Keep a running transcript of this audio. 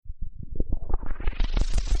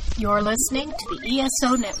You're listening to the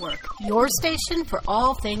ESO Network, your station for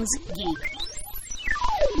all things geek.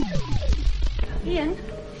 Ian,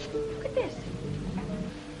 look at this.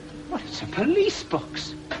 What, it's a police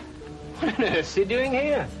box. What on earth's he doing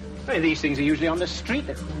here? I mean, these things are usually on the street.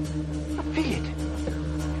 I feel it.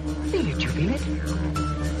 Feel it, you feel it?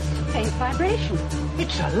 Faint vibration.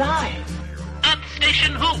 It's alive. Earth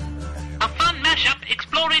Station Who, a fun mashup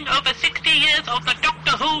exploring over 60 years of the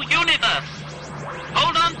Doctor Who universe.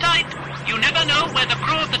 Hold on tight. You never know where the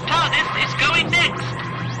crew of the TARDIS is going next.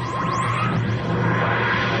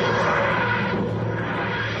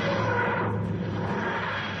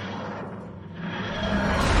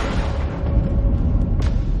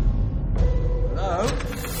 Hello?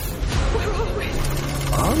 Where are we?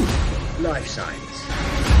 Oh, life science.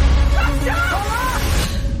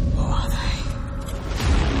 Who are they?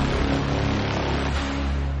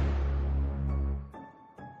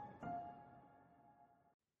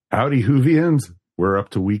 Howdy, Whovians. We're up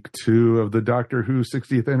to week 2 of the Doctor Who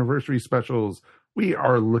 60th anniversary specials. We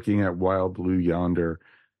are looking at Wild Blue Yonder,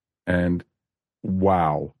 and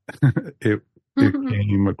wow, it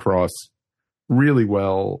came across really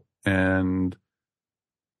well, and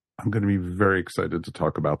I'm going to be very excited to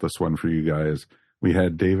talk about this one for you guys. We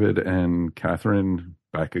had David and Catherine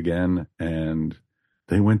back again, and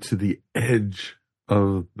they went to the edge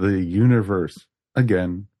of the universe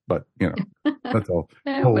again. But, you know, that's all.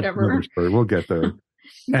 Whatever. Story. We'll get there.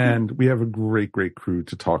 And we have a great, great crew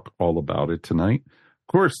to talk all about it tonight.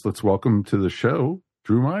 Of course, let's welcome to the show,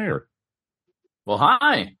 Drew Meyer. Well,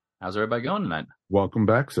 hi. How's everybody going tonight? Welcome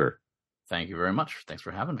back, sir. Thank you very much. Thanks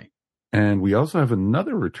for having me. And we also have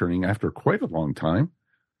another returning after quite a long time.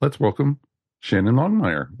 Let's welcome Shannon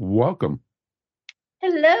Longmire. Welcome.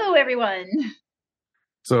 Hello, everyone.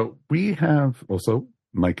 So we have also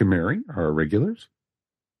Mike and Mary, our regulars.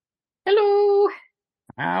 Hello.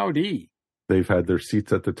 Howdy. They've had their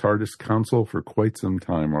seats at the TARDIS Council for quite some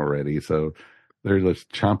time already, so they're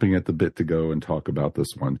just chomping at the bit to go and talk about this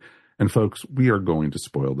one. And folks, we are going to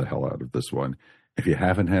spoil the hell out of this one. If you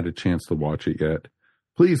haven't had a chance to watch it yet,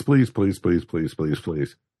 please, please, please, please, please, please,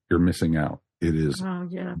 please, you're missing out. It is. Oh,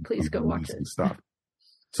 yeah. Please go watch it. Stuff.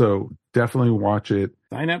 So definitely watch it.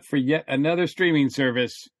 Sign up for yet another streaming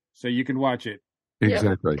service so you can watch it.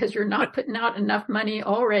 Exactly. Because you're not putting out enough money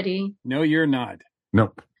already. No, you're not.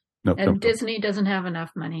 Nope. And Disney doesn't have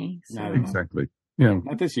enough money. So. Not exactly. You know,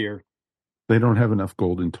 not this year. They don't have enough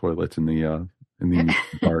golden toilets in the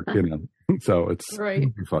park, you know. So it's right.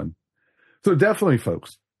 It'll be fun. So definitely,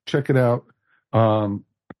 folks, check it out.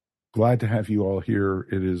 Glad to have you all here.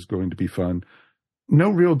 It is going to be fun.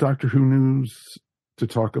 No real Doctor Who news to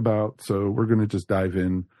talk about, so we're going to just dive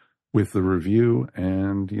in with the review.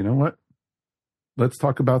 And you know what? Let's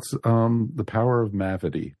talk about the power of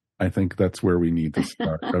Mavity. I think that's where we need to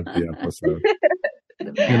start of the episode.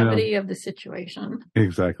 The gravity of the situation.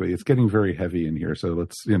 Exactly. It's getting very heavy in here, so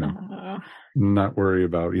let's, not worry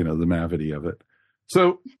about, the Mavity of it.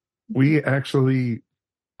 So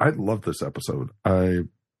I love this episode.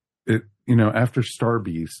 After Star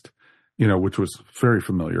Beast, which was very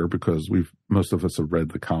familiar because most of us have read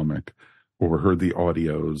the comic or heard the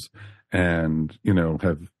audios and,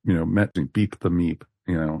 have, met Beep the Meep,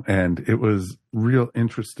 and it was real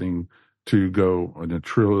interesting to go in a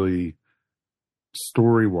truly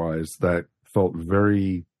story-wise that felt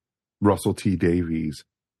very Russell T. Davies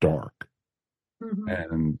dark,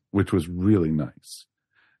 and which was really nice.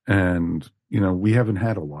 And, we haven't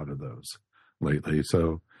had a lot of those lately.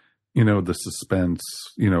 So, the suspense,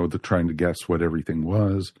 the trying to guess what everything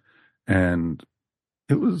was. And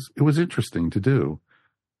it was interesting to do.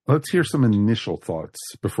 Let's hear some initial thoughts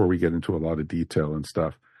before we get into a lot of detail and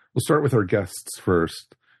stuff. We'll start with our guests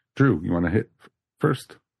first. Drew, you want to hit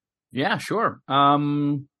first? Yeah, sure.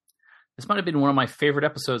 This might have been one of my favorite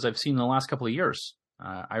episodes I've seen in the last couple of years.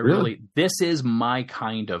 This is my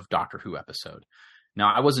kind of Doctor Who episode.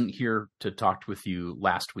 Now, I wasn't here to talk with you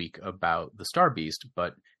last week about the Star Beast,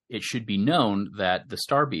 but it should be known that the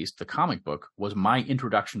Star Beast, the comic book, was my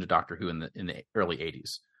introduction to Doctor Who in the early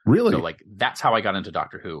 80s. Really? So, that's how I got into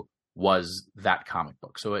Doctor Who, was that comic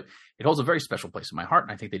book. So it holds a very special place in my heart,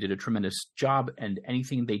 and I think they did a tremendous job, and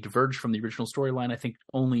anything they diverged from the original storyline, I think,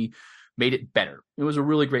 only made it better. It was a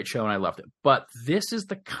really great show, and I loved it. But this is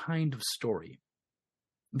the kind of story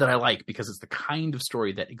that I like, because it's the kind of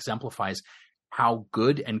story that exemplifies how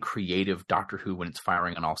good and creative Doctor Who, when it's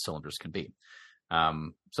firing on all cylinders, can be.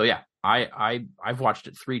 So yeah, I've watched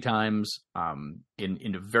it 3 times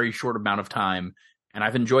in a very short amount of time, and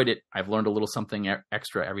I've enjoyed it. I've learned a little something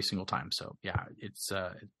extra every single time. So yeah, it's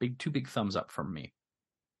two big thumbs up from me.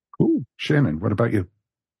 Cool. Shannon, what about you?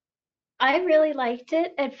 I really liked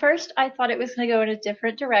it. At first, I thought it was going to go in a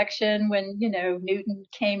different direction when, Newton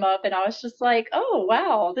came up, and I was just like, oh,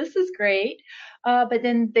 wow, this is great. But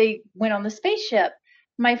then they went on the spaceship.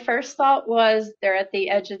 My first thought was they're at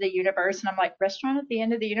the edge of the universe, and I'm like, restaurant at the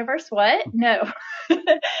end of the universe? What? No,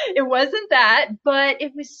 it wasn't that, but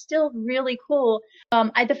it was still really cool.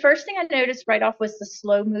 The first thing I noticed right off was the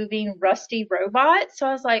slow moving rusty robot. So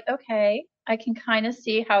I was like, okay, I can kind of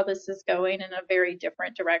see how this is going in a very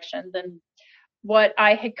different direction than what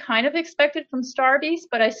I had kind of expected from Star Beast,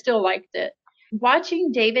 but I still liked it.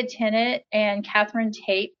 Watching David Tennant and Catherine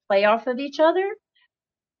Tate play off of each other,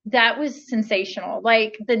 that was sensational.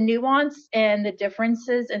 Like the nuance and the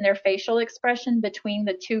differences in their facial expression between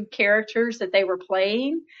the two characters that they were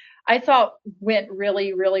playing, I thought went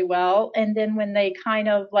really, really well. And then when they kind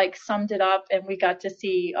of like summed it up and we got to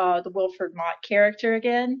see the Wilford Mott character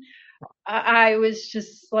again, I was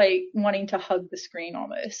just like wanting to hug the screen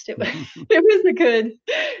almost. It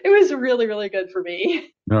was really, really good for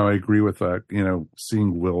me. No, I agree with that.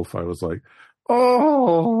 Seeing Wilf, I was like,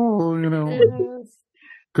 oh,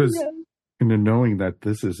 because knowing that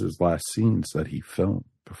this is his last scenes that he filmed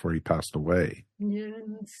before he passed away, Yes.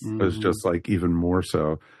 it was just like even more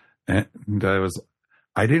so. And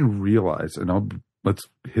I didn't realize, and let's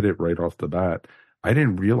hit it right off the bat. I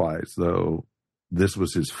didn't realize though, this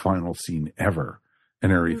was his final scene ever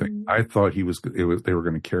and everything. I thought they were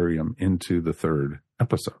going to carry him into the third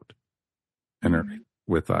episode and everything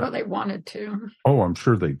with that. Well, they wanted to. Oh, I'm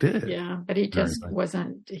sure they did. Yeah, but he just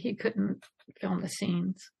he couldn't film the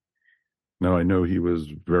scenes. No, I know he was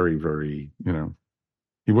very, very,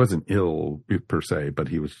 he wasn't ill per se, but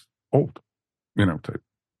he was old, type.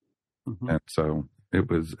 And so it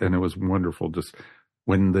was wonderful. Just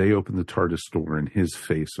when they opened the TARDIS door and his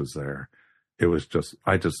face was there, it was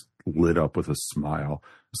I just lit up with a smile,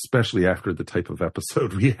 especially after the type of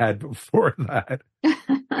episode we had before that.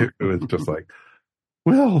 It was just like,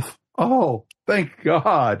 Wilf, oh, thank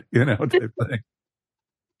God, type thing.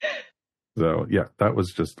 So, yeah, that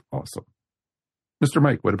was just awesome. Mr.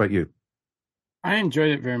 Mike, what about you? I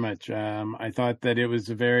enjoyed it very much. I thought that it was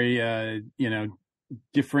a very,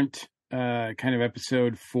 different kind of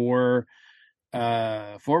episode for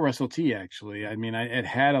Russell T. Actually, I mean, it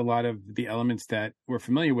had a lot of the elements that we're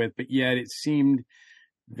familiar with, but yet it seemed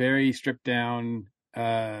very stripped down,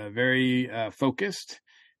 very focused,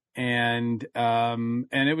 and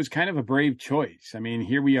it was kind of a brave choice. I mean,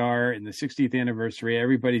 here we are in the 60th anniversary.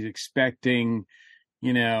 Everybody's expecting,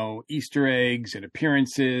 Easter eggs and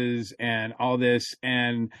appearances and all this,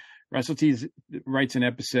 and Russell T writes an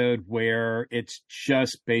episode where it's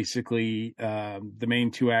just basically the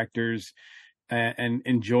main two actors and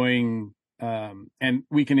enjoying, and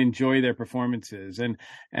we can enjoy their performances. And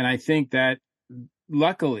I think that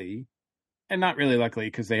luckily, and not really luckily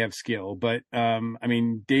because they have skill, but I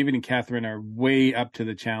mean, David and Catherine are way up to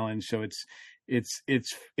the challenge. So it's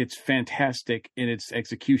fantastic in its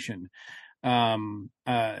execution.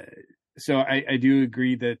 So I do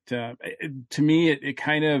agree that to me it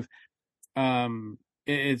kind of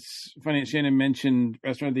it's funny. Shannon mentioned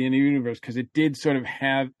Restaurant at the End of the Universe because it did sort of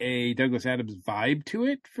have a Douglas Adams vibe to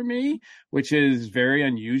it for me, which is very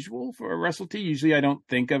unusual for Russell T. Usually, I don't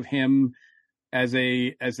think of him as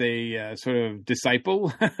a sort of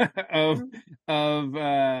disciple of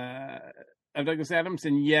Douglas Adams,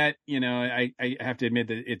 and yet I have to admit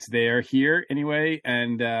that it's there here anyway,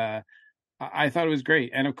 and I thought it was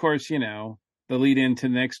great. And of course, the lead into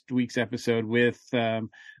next week's episode with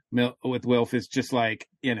Wilf is just like,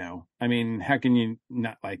 I mean, how can you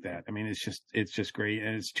not like that? I mean, it's just great.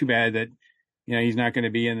 And it's too bad that, he's not going to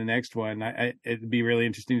be in the next one. It'd be really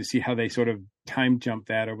interesting to see how they sort of time jump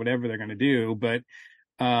that or whatever they're going to do. But,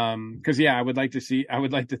 cause I would like to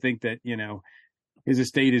think that, his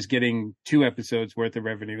estate is getting 2 episodes worth of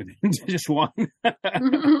revenue than just one.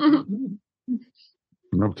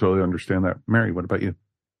 No, totally understand that. Mary, what about you?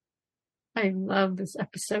 I love this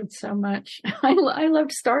episode so much. I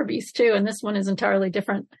loved Star Beast too, and this one is entirely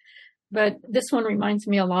different. But this one reminds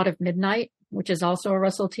me a lot of Midnight, which is also a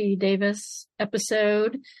Russell T. Davis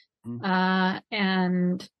episode.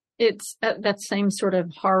 And it's that same sort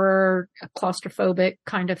of horror, claustrophobic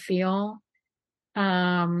kind of feel.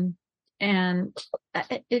 And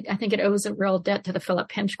I think it owes a real debt to the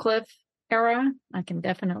Philip Hinchcliffe era. I can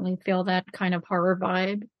definitely feel that kind of horror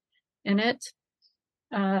vibe in it.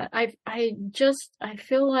 I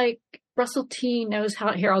feel like Russell T knows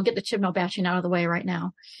how. Here, I'll get the Chibnall bashing out of the way right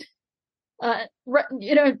now. Chibnall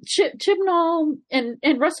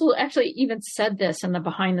and Russell actually even said this in the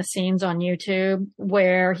behind the scenes on YouTube,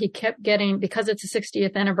 where he kept getting, because it's a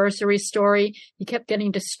 60th anniversary story, he kept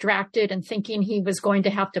getting distracted and thinking he was going to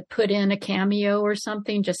have to put in a cameo or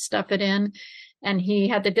something, just stuff it in. And he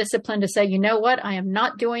had the discipline to say, you know what? I am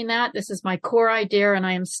not doing that. This is my core idea and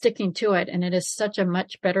I am sticking to it. And it is such a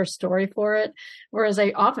much better story for it. Whereas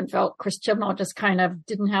I often felt Chris Chibnall just kind of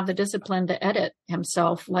didn't have the discipline to edit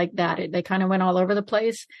himself like that. They kind of went all over the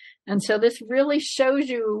place. And so this really shows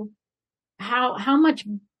you how much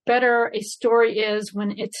better a story is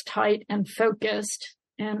when it's tight and focused.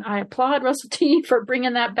 And I applaud Russell T for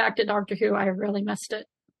bringing that back to Doctor Who. I really missed it.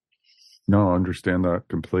 No, I understand that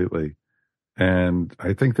completely. And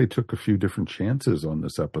I think they took a few different chances on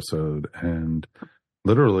this episode, and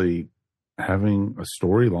literally having a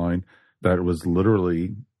storyline that was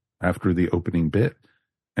literally after the opening bit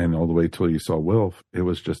and all the way till you saw Wilf, it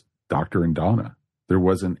was just Doctor and Donna. There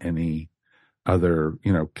wasn't any other,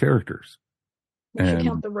 characters. We should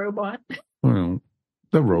count the robot. Well,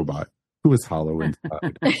 the robot who was hollow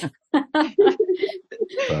inside.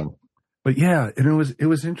 But yeah, and it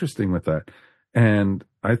was interesting with that. And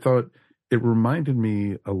I thought it reminded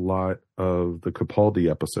me a lot of the Capaldi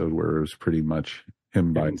episode where it was pretty much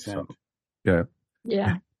him by himself. Yeah.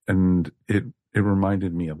 Yeah. And it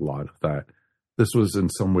reminded me a lot of that. This was in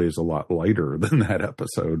some ways a lot lighter than that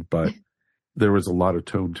episode, but there was a lot of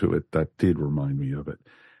tone to it that did remind me of it.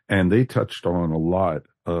 And they touched on a lot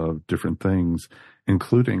of different things,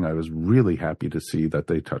 including I was really happy to see that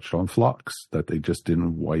they touched on Phlox, that they just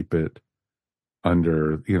didn't wipe it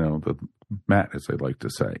under, the mat, as they like to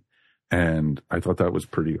say. And I thought that was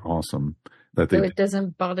pretty awesome. So it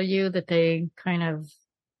doesn't bother you that they kind of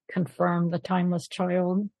confirmed the timeless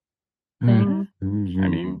child thing?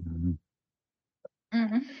 Mm-hmm.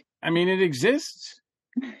 I mean, it exists.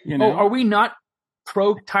 Oh, are we not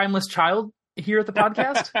pro timeless child here at the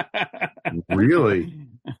podcast? Really?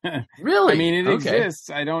 Really? I mean, it exists.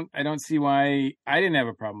 I don't see why. I didn't have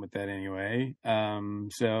a problem with that anyway. In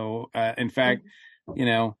fact, I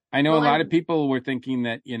know a lot of people were thinking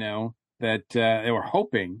that, that they were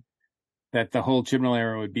hoping that the whole Chibnall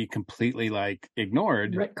era would be completely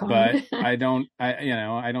ignored. Retconned. But I don't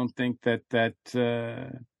think that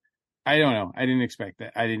I don't know. I didn't expect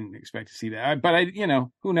that. I didn't expect to see that. But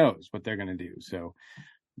who knows what they're going to do. So,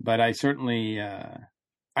 but I certainly,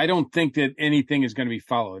 I don't think that anything is going to be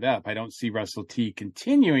followed up. I don't see Russell T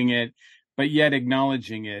continuing it, but yet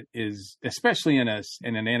acknowledging it is, especially in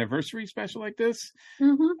an anniversary special like this,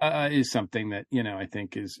 is something that, I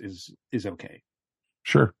think is okay.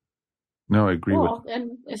 Sure. No, I agree with you.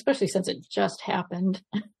 And especially since it just happened.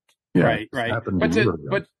 Yeah, right. But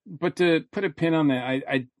to put a pin on that,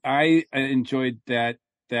 I enjoyed that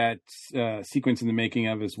sequence in the making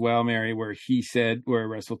of as well, Mary, where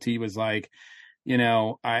Russell T was like,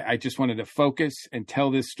 I just wanted to focus and tell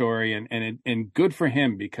this story, and good for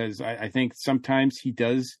him, because I think sometimes he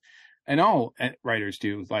does, and all writers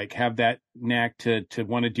do, have that knack to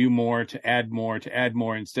want to do more, to add more,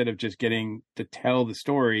 instead of just getting to tell the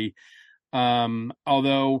story.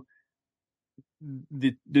 Although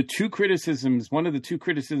one of the two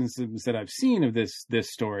criticisms that I've seen of this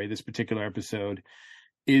story, this particular episode,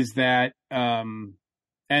 is that and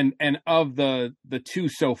of the two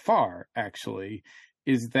so far, actually,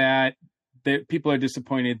 is that people are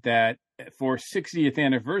disappointed that for 60th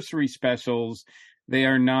anniversary specials, they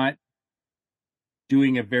are not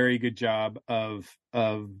doing a very good job of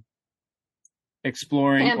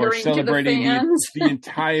exploring pandering or celebrating the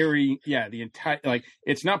entire,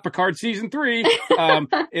 it's not Picard season 3.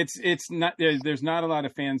 It's not, there's not a lot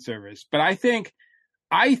of fan service, but I think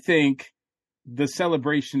the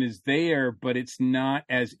celebration is there, but it's not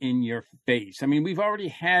as in your face. I mean, we've already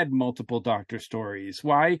had multiple Doctor stories.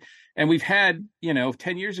 Why? And we've had,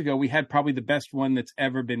 10 years ago, we had probably the best one that's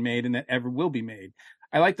ever been made and that ever will be made.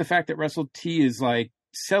 I like the fact that Russell T is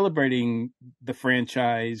celebrating the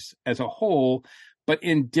franchise as a whole, but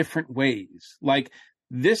in different ways. Like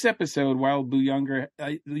this episode, Wild Blue Yonder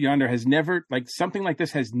has never, something like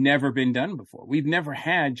this has never been done before. We've never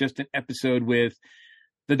had just an episode with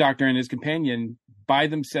the Doctor and his companion by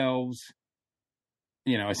themselves,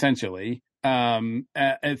 essentially,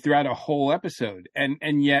 throughout a whole episode.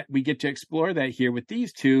 And yet we get to explore that here with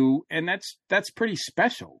these two. And that's pretty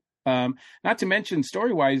special. Not to mention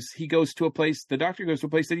story-wise, the Doctor goes to a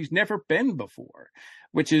place that he's never been before,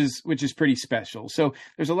 which is pretty special. So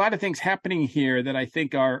there's a lot of things happening here that I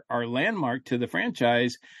think are landmark to the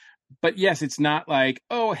franchise. But yes, it's not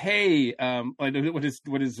oh, hey, what does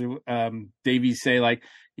Davies say?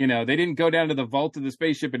 You know, they didn't go down to the vault of the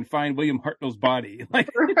spaceship and find William Hartnell's body. Like,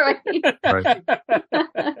 Right.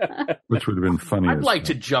 Which would have been funny. I'd like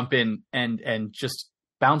to jump in and just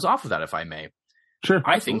bounce off of that, if I may. Sure.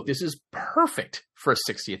 I think this is perfect for a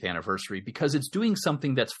 60th anniversary because it's doing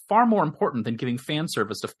something that's far more important than giving fan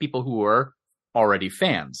service to people who are already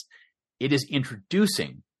fans. It is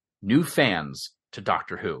introducing new fans to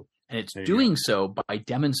Doctor Who. And it's doing so by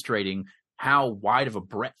demonstrating how wide of a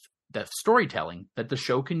breadth the storytelling that the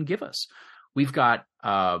show can give us. We've got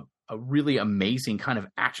a really amazing kind of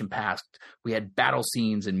action-packed. We had battle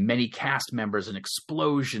scenes and many cast members and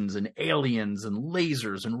explosions and aliens and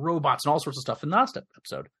lasers and robots and all sorts of stuff in the last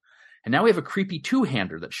episode. And now we have a creepy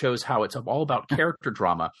two-hander that shows how it's all about character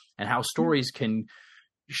drama and how stories can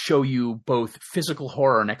show you both physical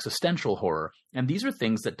horror and existential horror. And these are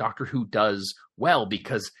things that Doctor Who does well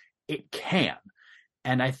because it can.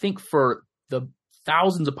 And I think for the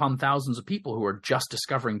thousands upon thousands of people who are just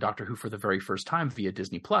discovering Doctor Who for the very first time via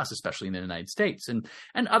Disney Plus, especially in the United States and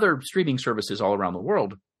other streaming services all around the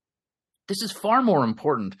world, this is far more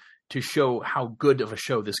important to show how good of a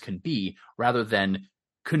show this can be rather than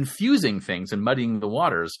confusing things and muddying the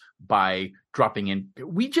waters by dropping in.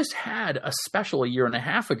 We just had a special a year and a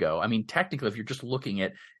half ago. I mean, technically, if you're just looking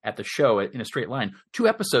at the show in a straight line, 2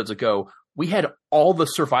 episodes ago, we had all the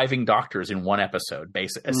surviving doctors in one episode,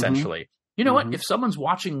 essentially. You know what? If someone's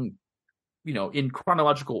watching, in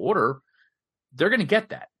chronological order, they're going to get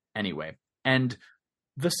that anyway. And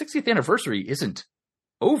the 60th anniversary isn't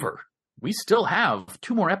over. We still have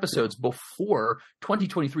 2 more episodes before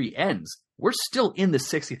 2023 ends. We're still in the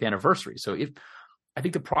 60th anniversary. So I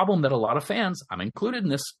think the problem that a lot of fans, I'm included in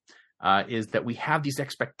this, is that we have these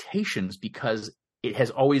expectations because it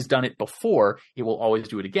has always done it before. It will always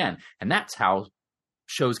do it again. And that's how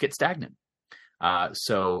shows get stagnant.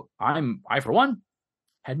 So I, for one,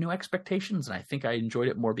 had no expectations, and I think I enjoyed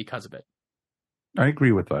it more because of it. I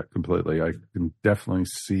agree with that completely. I can definitely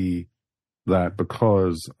see that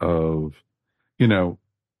because of, they're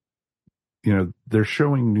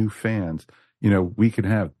showing new fans. We can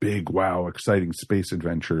have big, wow, exciting space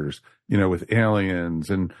adventures, with aliens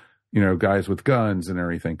and, guys with guns and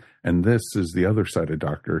everything. And this is the other side of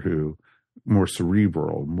Doctor Who, more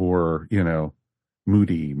cerebral, more,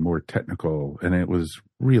 moody, more technical, and it was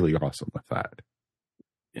really awesome with that.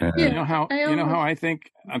 And you know how I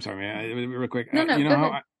think. I'm sorry, real quick. No, You know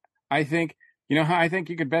how I think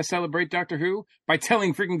you could best celebrate Doctor Who? By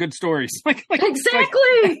telling freaking good stories.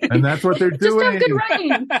 Exactly. And that's what they're doing. Just have good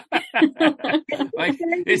writing.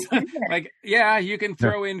 You can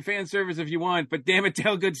throw in fan service if you want, but damn it,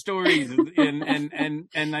 tell good stories. And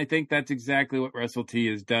I think that's exactly what Russell T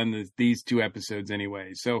has done these 2 episodes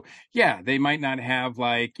anyway. So yeah, they might not have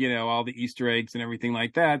all the Easter eggs and everything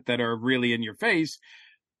like that are really in your face.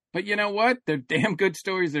 But you know what? They're damn good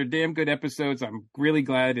stories. They're damn good episodes. I'm really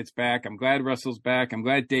glad it's back. I'm glad Russell's back. I'm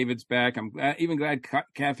glad David's back. I'm even glad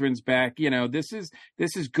Catherine's back. This is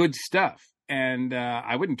good stuff. And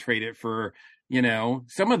I wouldn't trade it for,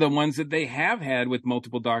 some of the ones that they have had with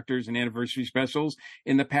multiple doctors and anniversary specials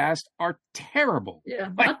in the past are terrible. Yeah,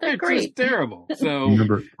 not that great. Just terrible. So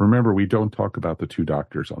remember, we don't talk about the 2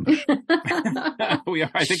 doctors on the show.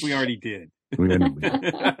 I think we already did. And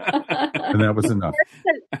that was enough.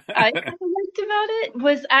 I liked about it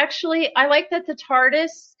was actually, I like that the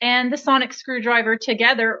TARDIS and the sonic screwdriver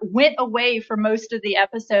together went away for most of the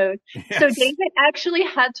episode. Yes. So David actually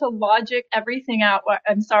had to logic everything out.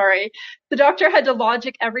 I'm sorry. The Doctor had to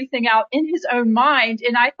logic everything out in his own mind.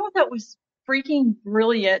 And I thought that was freaking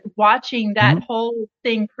brilliant, watching that whole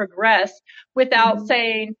thing progress without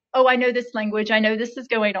saying, oh, I know this language. I know this is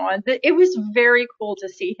going on. It was very cool to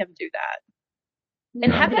see him do that.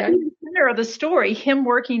 And have that be the center of the story, him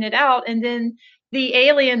working it out, and then the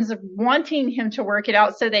aliens wanting him to work it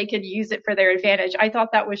out so they could use it for their advantage. I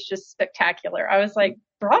thought that was just spectacular. I was like,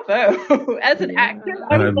 bravo. As an actor,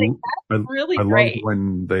 that's really great. I loved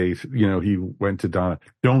when they, he went to Donna,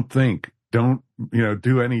 don't think, don't,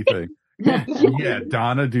 do anything. Yeah,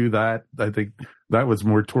 Donna do that. I think that was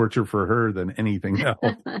more torture for her than anything else.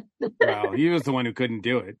 Well, he was the one who couldn't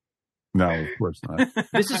do it. No, of course not.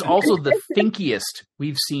 This is also the thinkiest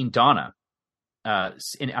we've seen Donna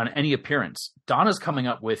on any appearance. Donna's coming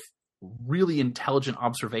up with really intelligent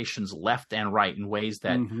observations left and right in ways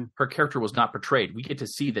that her character was not portrayed. We get to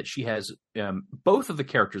see that she has both of the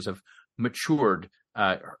characters have matured.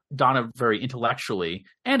 Donna very intellectually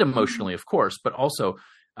and emotionally, of course, but also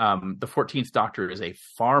the 14th Doctor is a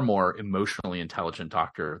far more emotionally intelligent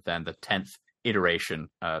Doctor than the 10th iteration,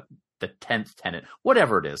 the 10th tenant,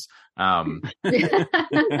 whatever it is. And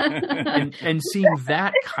seeing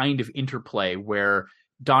that kind of interplay where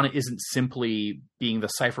Donna isn't simply being the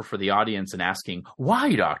cipher for the audience and asking,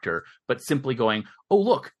 why, doctor? But simply going, oh,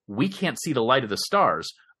 look, we can't see the light of the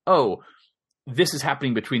stars. Oh, this is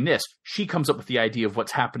happening between this. She comes up with the idea of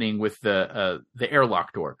what's happening with the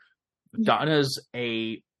airlock door. Donna's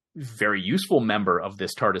a very useful member of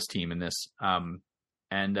this TARDIS team in this.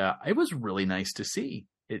 And it was really nice to see.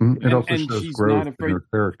 It also shows growth in her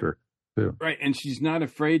character too. Right. And she's not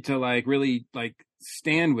afraid to really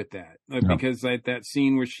stand with that, because that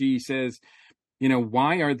scene where she says,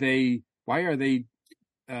 why are they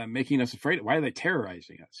making us afraid? Why are they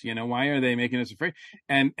terrorizing us? Why are they making us afraid?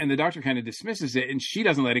 And the doctor kind of dismisses it, and she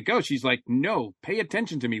doesn't let it go. She's like, no, pay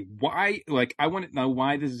attention to me. Why? I want to know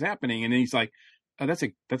why this is happening. And then he's like, oh, that's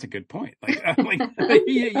a good point. If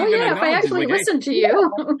I actually listen to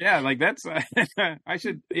you. Yeah. That's, I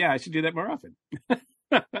should do that more often.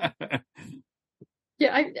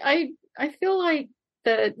 Yeah. I feel like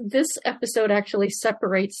this episode actually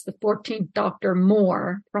separates the 14th Doctor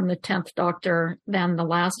more from the 10th Doctor than the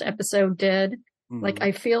last episode did. Mm-hmm.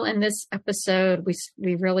 I feel in this episode,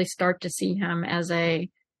 we really start to see him as a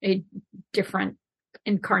different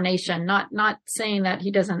incarnation, not saying that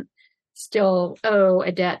he doesn't still owe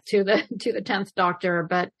a debt to the 10th Doctor,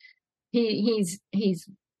 but he's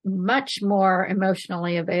much more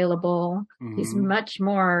emotionally available. Mm-hmm. He's much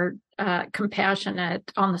more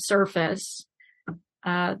compassionate on the surface.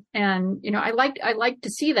 And I like to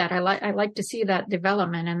see that. I like to see that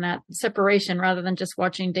development and that separation rather than just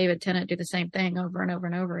watching David Tennant do the same thing over and over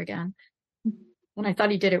and over again. And I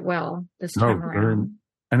thought he did it well this time around.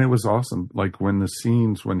 And it was awesome. When the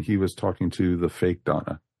scenes when he was talking to the fake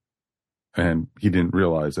Donna and he didn't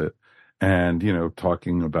realize it, and,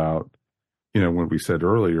 talking about, when we said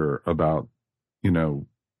earlier about,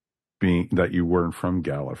 being that you weren't from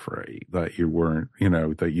Gallifrey, that you weren't,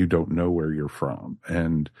 that you don't know where you're from,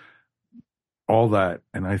 and all that.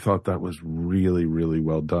 And I thought that was really, really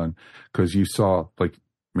well done, because you saw, like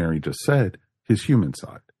Mary just said, his human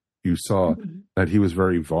side. You saw that he was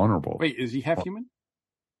very vulnerable. Wait, is he half human?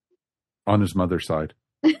 On his mother's side.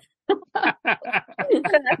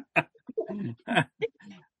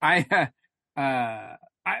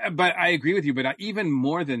 But I agree with you. But even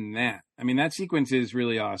more than that, I mean, that sequence is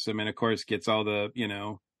really awesome, and of course gets all the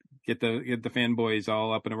get the fanboys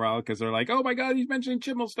all up in a row because they're like, oh my god, he's mentioning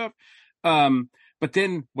Chibnall stuff. But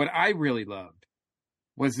then what I really loved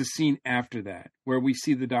was the scene after that where we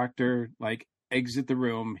see the Doctor exit the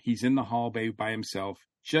room. He's in the hallway by himself,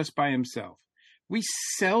 just by himself. We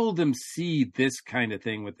seldom see this kind of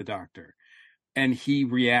thing with the Doctor. And he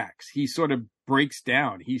reacts. He sort of breaks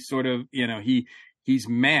down. He sort of, he's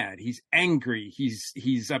mad. He's angry.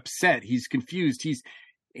 He's upset. He's confused.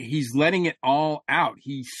 He's letting it all out.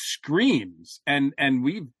 He screams. And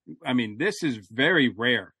this is very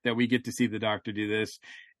rare that we get to see the Doctor do this.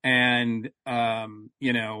 And,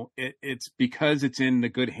 it's because it's in the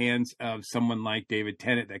good hands of someone like David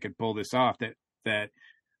Tennant that could pull this off that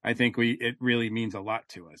I think it really means a lot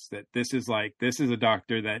to us, that this is a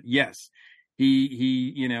Doctor that, yes,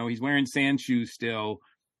 he's wearing sand shoes still,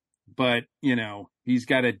 but he's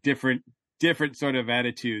got a different sort of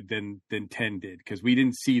attitude than 10 did, because we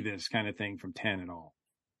didn't see this kind of thing from 10 at all.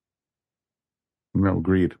 No,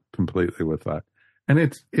 agreed completely with that. And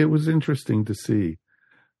it was interesting to see.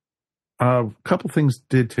 A couple things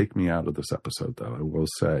did take me out of this episode, though, I will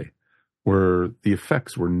say, where the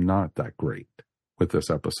effects were not that great with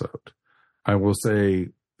this episode. I will say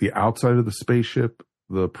the outside of the spaceship,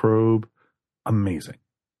 the probe, amazing.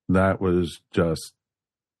 That was just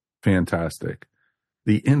fantastic.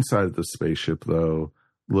 The inside of the spaceship, though,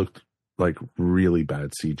 looked like really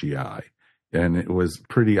bad CGI. And it was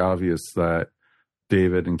pretty obvious that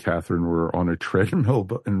David and Catherine were on a treadmill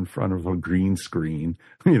in front of a green screen,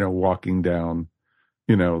 walking down,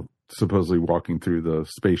 supposedly walking through the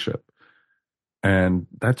spaceship. And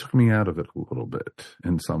that took me out of it a little bit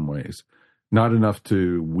in some ways. Not enough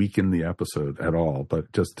to weaken the episode at all,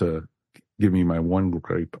 but just to give me my one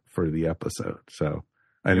gripe for the episode. So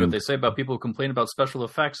I know what they say about people who complain about special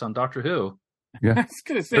effects on Doctor Who. Yeah. I was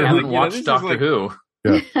going to say, they haven't watched Doctor Who.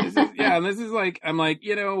 Yeah. This is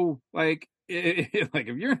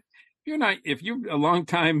if you're a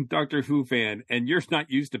longtime Doctor Who fan and you're not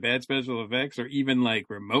used to bad special effects or even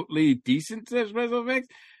remotely decent special effects,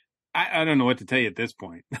 I don't know what to tell you at this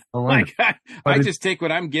point. Oh, I just take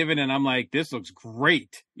what I'm given and I'm like, this looks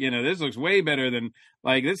great. This looks way better than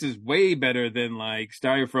this is way better than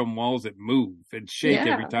styrofoam walls that move and shake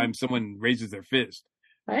every time someone raises their fist.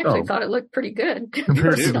 I actually thought it looked pretty good.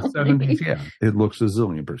 Compared to the 70s, yeah, it looks a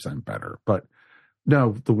zillion% better. But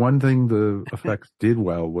no, the one thing the effects did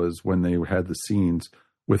well was when they had the scenes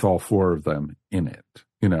with all four of them in it.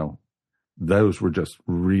 You know, those were just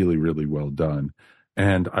really, really well done.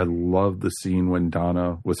 And I love the scene when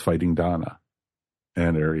Donna was fighting Donna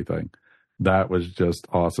and everything. That was just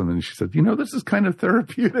awesome. And she said, you know, this is kind of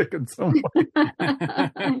therapeutic in some way.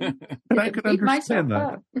 And I could understand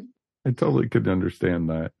that. I totally could understand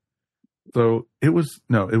that. So it was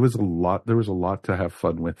a lot. There was a lot to have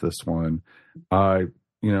fun with this one. And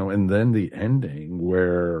then the ending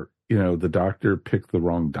where, you know, the doctor picked the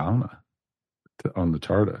wrong Donna on the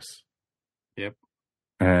TARDIS. Yep.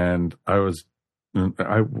 And I was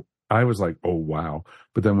like, oh, wow.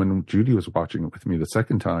 But then when Judy was watching it with me the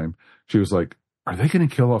second time, she was like, are they going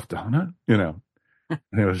to kill off Donna? You know,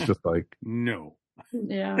 and it was just like, no.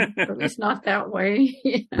 Yeah, at least not that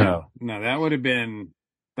way. No, that would have been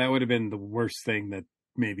the worst thing that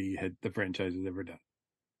maybe the franchise has ever done.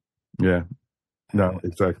 Yeah, no,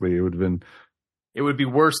 exactly. It would be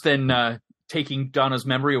worse than taking Donna's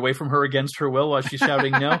memory away from her against her will while she's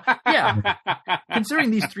shouting no. Yeah.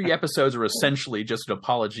 Considering these 3 episodes are essentially just an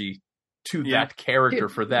apology to that character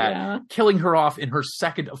for that, killing her off in her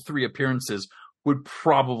second of 3 appearances would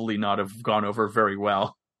probably not have gone over very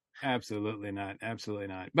well. Absolutely not. Absolutely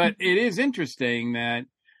not. But it is interesting that,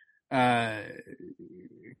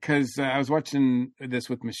 because I was watching this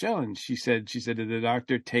with Michelle, and she said, did the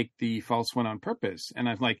doctor take the false one on purpose? And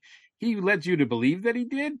I was like, he led you to believe that he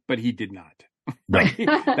did, but he did not.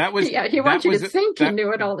 That was he wants you to think he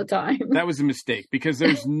knew it all the time. That was a mistake, because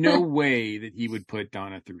there's no way that he would put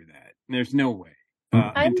Donna through that. There's no way,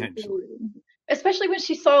 intentionally. Especially when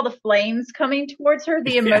she saw the flames coming towards her,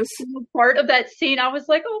 the emotional part of that scene, I was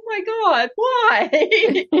like, oh my God, why?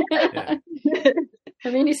 I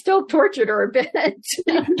mean, he still tortured her a bit.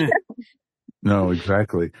 No,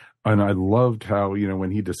 exactly. And I loved how, you know,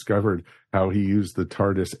 when he discovered how he used the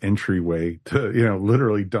TARDIS entryway to, you know,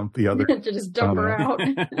 literally dump the other. To just dump her out.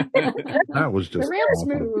 That was just the Rams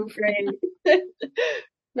move.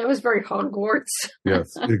 That was very Hogwarts. Yes,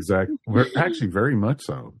 exactly. Actually, very much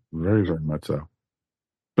so. Very, very much so.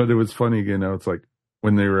 But it was funny, you know, it's like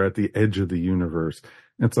when they were at the edge of the universe,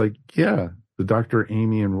 it's like, yeah, the Dr.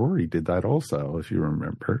 Amy and Rory did that also, if you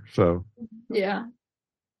remember. So, yeah.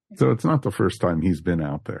 So it's not the first time he's been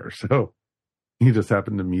out there. So he just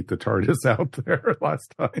happened to meet the TARDIS out there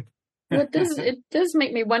last time. Well, it does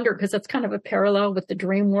make me wonder, because it's kind of a parallel with the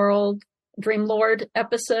Dream Lord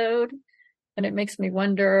episode. And it makes me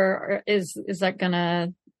wonder, was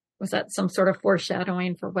that some sort of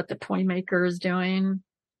foreshadowing for what the toy maker is doing?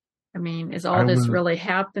 I mean, is all this really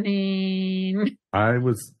happening? I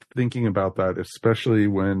was thinking about that, especially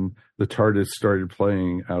when the TARDIS started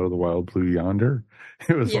playing Out of the Wild Blue Yonder.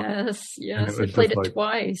 It was yes. They played it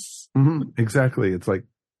twice. Exactly. It's like,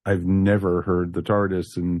 I've never heard the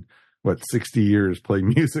TARDIS in 60 years play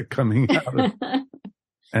music coming out of it.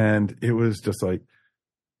 And it was just like,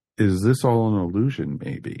 is this all an illusion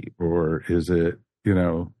maybe? Or is it, you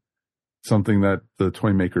know, something that the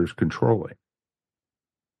toy maker is controlling?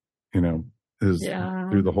 You know,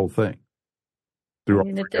 through the whole thing.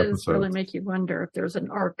 It does really make you wonder if there's an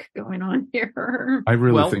arc going on here. I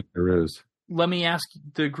really think there is. Let me ask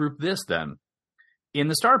the group this then. In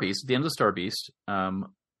the Star Beast, at the end of the Star Beast,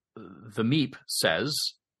 the Meep says,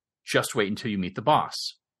 just wait until you meet the boss.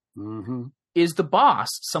 Mm-hmm. Is the boss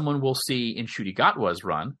someone we'll see in Ncuti Gatwa's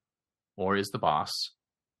run, or is the boss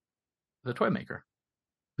the toy maker?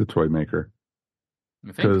 The toy maker.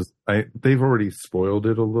 Because they've already spoiled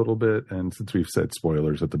it a little bit, and since we've said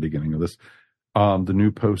spoilers at the beginning of this, the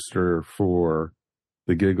new poster for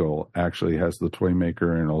the Giggle actually has the toy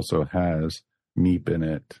maker and also has Meep in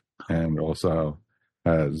it, and also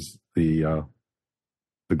has the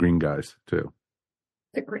green guys too.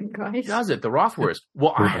 The green guys. Does it? The Rothwurst.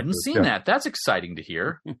 Well, I hadn't seen that. That's exciting to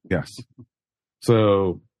hear. Yes.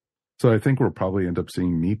 So I think we'll probably end up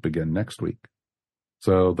seeing Meep again next week.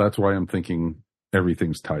 So that's why I'm thinking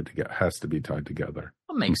everything's tied together, has to be tied together.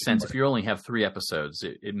 It makes sense. If you only have 3 episodes,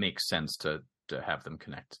 it makes sense to have them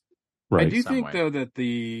connect. Right. I do think, though, that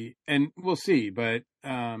and we'll see, but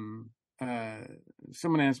someone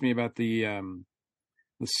asked me about the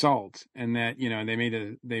salt, and that, you know,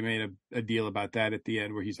 they made a deal about that at the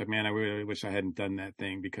end, where he's like, man, I really wish I hadn't done that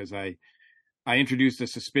thing, because I introduced a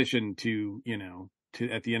suspicion to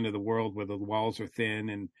at the end of the world where the walls are thin,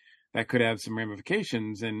 and that could have some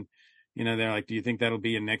ramifications. And, you know, they're like, do you think that'll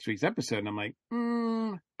be in next week's episode? And I'm like,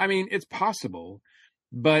 I mean, it's possible,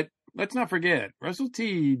 but let's not forget, Russell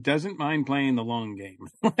T doesn't mind playing the long game.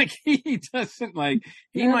 Like, he doesn't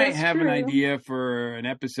he might have an idea for an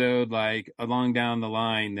episode along down the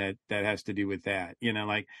line that has to do with that. You know,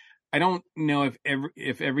 I don't know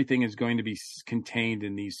if everything is going to be contained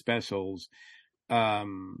in these specials. I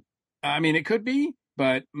mean, it could be,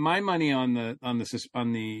 but my money on the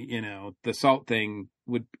the salt thing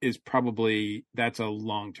is probably that's a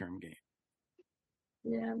long-term game.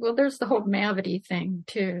 Yeah, well, there's the whole Mavity thing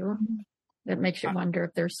too. That makes you wonder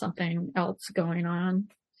if there's something else going on.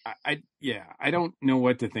 I don't know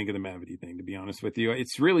what to think of the Mavity thing, to be honest with you.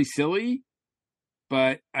 It's really silly,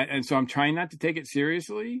 but and so I'm trying not to take it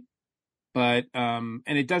seriously. But and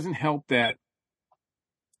it doesn't help that,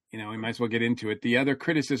 we might as well get into it. The other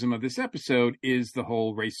criticism of this episode is the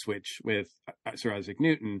whole race switch with Sir Isaac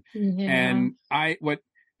Newton. Yeah. And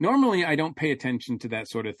normally I don't pay attention to that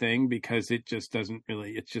sort of thing because it just doesn't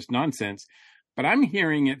really, it's just nonsense. But I'm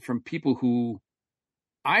hearing it from people who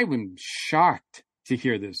I am shocked to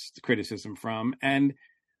hear this criticism from. And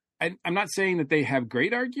I'm not saying that they have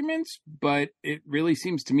great arguments, but it really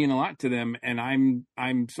seems to mean a lot to them. And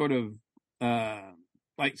I'm sort of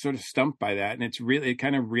stumped by that. And it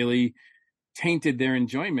kind of really tainted their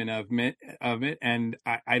enjoyment of it. And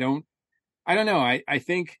I don't know. I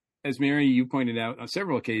think, as Mary, you pointed out on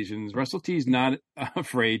several occasions, Russell T's not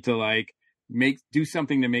afraid to do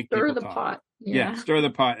something to make stir people the talk. pot. Yeah, stir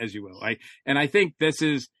the pot, as you will. And I think this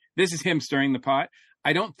is him stirring the pot.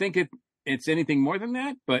 I don't think it's anything more than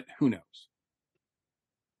that, but who knows?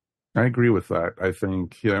 I agree with that. I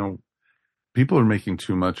think, people are making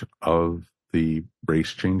too much of the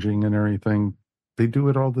race changing and everything. They do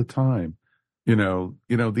it all the time. These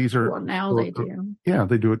are. Well, now they do. Yeah,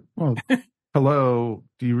 they do it. Well, hello.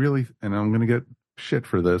 Do you really? And I'm going to get shit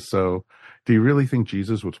for this. So, do you really think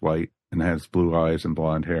Jesus was white and has blue eyes and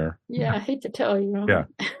blonde hair? Yeah, I hate to tell you. Yeah.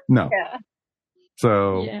 No. Yeah.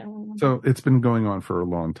 So it's been going on for a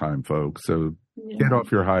long time, folks. So get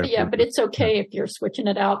off your high. Yeah, but it's okay if you're switching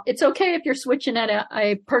it out. It's okay if you're switching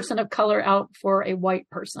a person of color out for a white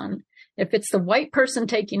person. If it's the white person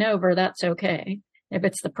taking over, that's okay. If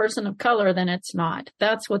it's the person of color, then it's not.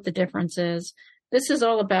 That's what the difference is. This is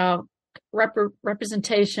all about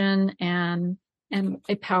representation and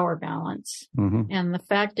a power balance. Mm-hmm. And the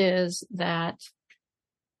fact is that,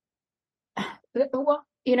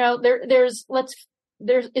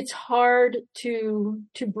 it's hard to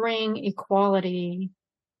bring equality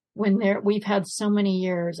when we've had so many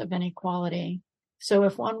years of inequality. So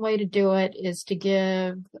if one way to do it is to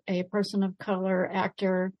give a person of color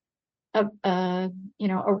actor a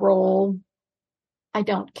role, I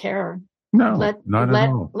don't care. No, not at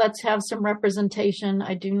all. Let's have some representation.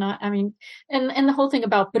 I do not, and the whole thing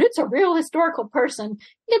about, but it's a real historical person.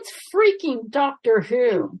 It's freaking Doctor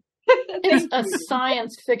Who. It's a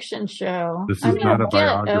science fiction show. This is not a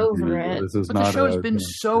biography. Over it. This is but not the show's been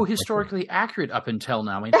so historically accurate up until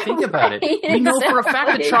now. I mean, think about it. We know for a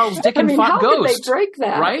fact that Charles Dickens fought ghosts. How did they break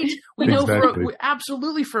that? Right? We know Exactly.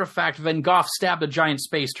 absolutely for a fact Van Gogh stabbed a giant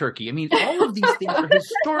space turkey. I mean, all of these things are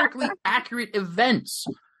historically accurate events.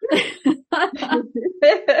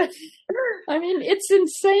 It's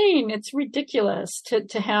insane. It's ridiculous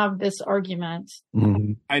to have this argument.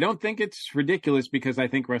 Mm-hmm. I don't think it's ridiculous because I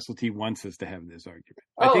think Russell T wants us to have this argument.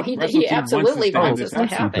 He absolutely wants us to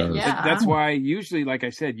have it. does. Yeah. That's why usually, like I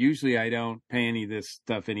said, I don't pay any of this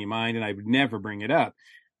stuff any mind and I would never bring it up,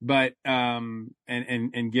 but, and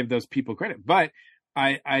give those people credit. But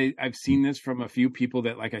I've seen this from a few people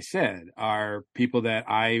that, like I said, are people that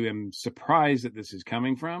I am surprised that this is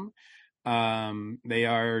coming from. They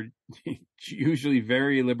are usually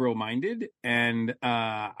very liberal minded and,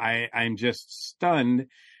 I'm just stunned.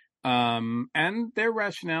 And their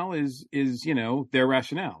rationale is, their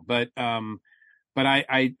rationale, but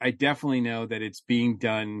I definitely know that it's being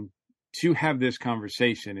done to have this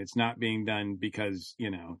conversation. It's not being done because,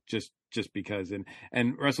 just because,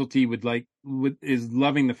 and Russell T is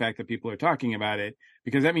loving the fact that people are talking about it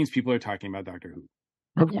because that means people are talking about Doctor Who.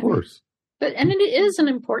 Of course. And it is an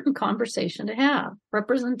important conversation to have.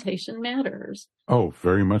 Representation matters. Oh,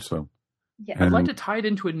 very much so. Yeah. I'd like to tie it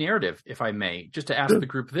into a narrative, if I may, just to ask the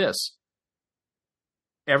group this.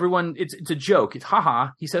 Everyone, it's a joke. It's haha.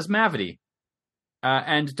 He says Mavity.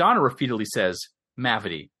 And Donna repeatedly says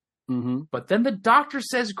Mavity. Mm-hmm. But then the doctor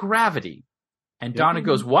says gravity. And Donna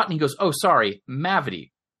goes, what? And he goes, oh, sorry, Mavity.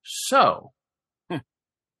 So.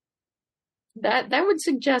 That would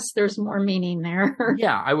suggest there's more meaning there.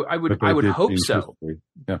 Yeah, I would hope so.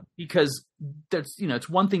 Yeah. Because that's, it's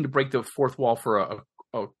one thing to break the fourth wall for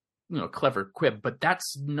a clever quib, but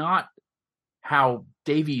that's not how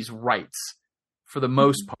Davies writes for the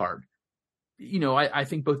most part. I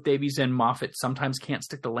think both Davies and Moffat sometimes can't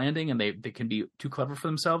stick the landing and they can be too clever for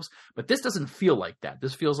themselves, but this doesn't feel like that.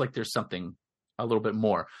 This feels like there's something a little bit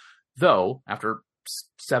more. Though, after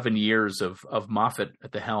 7 years of Moffat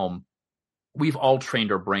at the helm, we've all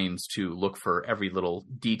trained our brains to look for every little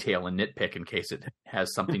detail and nitpick in case it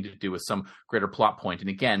has something to do with some greater plot point. And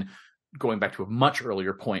again, going back to a much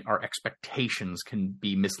earlier point, our expectations can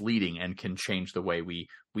be misleading and can change the way we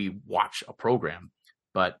watch a program.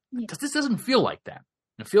 But this doesn't feel like that.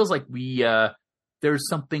 It feels like there's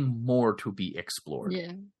something more to be explored.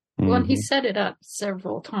 Yeah. Well, and he set it up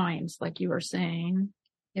several times, like you were saying.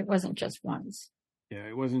 It wasn't just once. Yeah,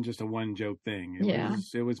 it wasn't just a one joke thing.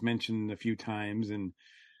 It was mentioned a few times, and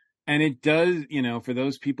it does, for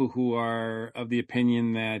those people who are of the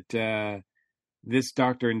opinion that this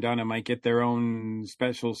Doctor and Donna might get their own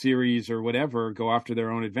special series or whatever, go after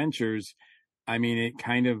their own adventures. I mean, it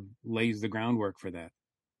kind of lays the groundwork for that.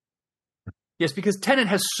 Yes, because Tennant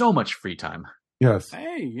has so much free time. Yes.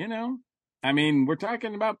 Hey, I mean, we're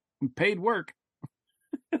talking about paid work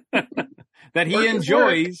that he Work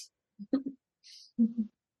enjoys.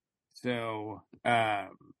 So,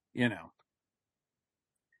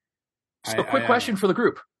 So, quick question for the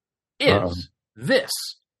group. Is this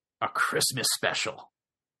a Christmas special?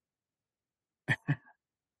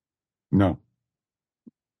 No.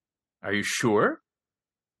 Are you sure?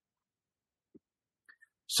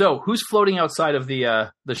 So, who's floating outside of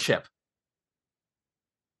the ship?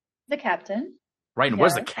 The captain. Right, and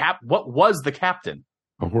Yeah. what was the captain?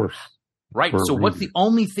 A horse. Right, For a so what's the reason.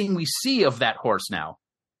 only thing we see of that horse now?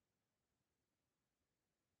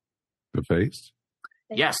 The face.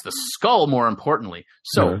 Yes, the skull, more importantly.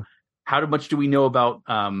 So, Yeah. how much do we know about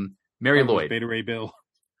Mary Lloyd? Beta Ray Bill.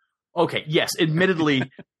 Okay, yes, admittedly,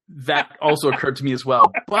 that also occurred to me as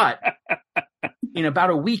well. But in about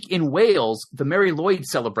a week in Wales, the Mary Lloyd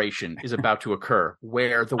celebration is about to occur,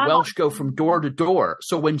 where the Welsh go from door to door.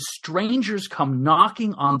 So when strangers come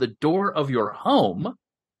knocking on the door of your home,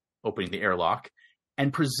 opening the airlock,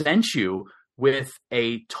 and present you with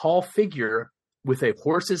a tall figure with a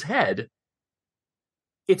horse's head,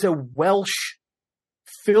 it's a Welsh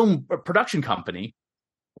film production company,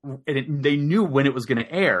 and they knew when it was going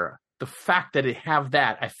to air. The fact that it have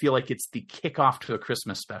that, I feel like it's the kickoff to a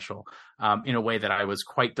Christmas special in a way that I was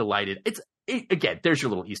quite delighted. Again, there's your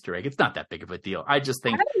little Easter egg. It's not that big of a deal. I just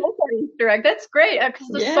think I love that Easter egg. That's great.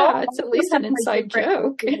 Yeah, it's at least an inside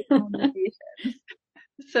joke.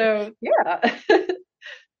 So, yeah.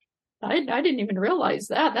 I didn't even realize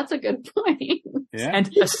that. That's a good point. Yeah. And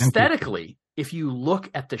aesthetically, if you look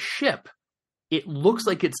at the ship, it looks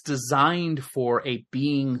like it's designed for a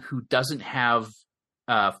being who doesn't have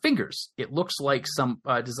fingers. It looks like some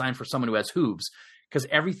designed for someone who has hooves, because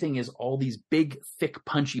everything is all these big, thick,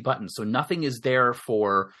 punchy buttons. So nothing is there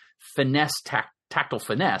for finesse, tactile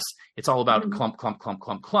finesse. It's all about clump, clump, clump,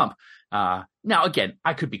 clump, clump. Now, again,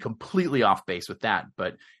 I could be completely off base with that,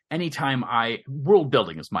 but anytime world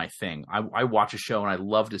building is my thing. I watch a show and I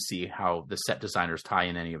love to see how the set designers tie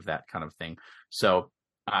in any of that kind of thing. So,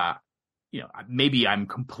 maybe I'm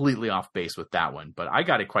completely off base with that one, but I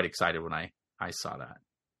got it quite excited when I saw that.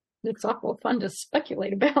 It's awful fun to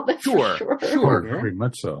speculate about that. Sure. Sure, very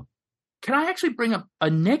much so. Can I actually bring up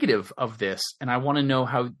a negative of this? And I want to know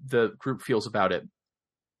how the group feels about it.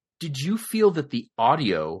 Did you feel that the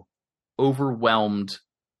audio overwhelmed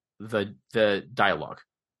the dialogue?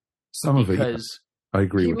 Some of it, Because I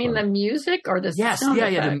agree You with mean that. the music or the sound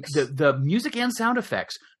effects? the music and sound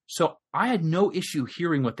effects. So I had no issue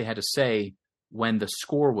hearing what they had to say when the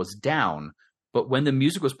score was down, but when the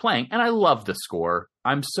music was playing, and I love the score.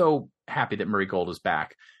 I'm so happy that Murray Gold is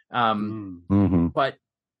back. But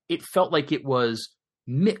it felt like it was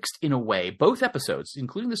mixed in a way, both episodes,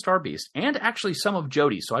 including the Star Beast, and actually some of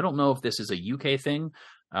Jodie. So I don't know if this is a UK thing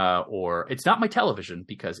or it's not my television,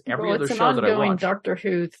 because every other show that I watch. Doctor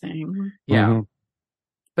Who thing. Yeah.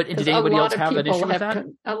 But did anybody else have an issue with that?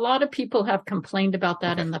 A lot of people have complained about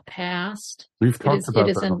that in the past. We've talked about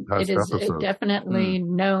that in past It is a episodes. definitely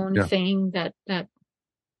known Yeah. thing that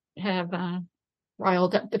have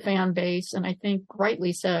riled up the fan base, and I think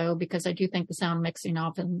rightly so, because I do think the sound mixing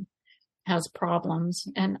often has problems.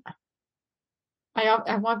 And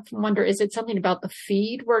I wonder, is it something about the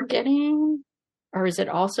feed we're getting, or is it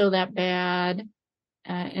also that bad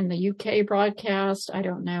in the UK broadcast? I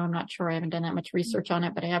don't know. I'm not sure. I haven't done that much research on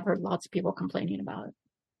it, but I have heard lots of people complaining about it.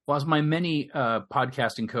 Well, as my many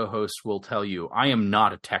podcasting co-hosts will tell you, I am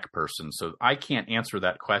not a tech person, so I can't answer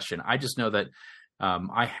that question. I just know that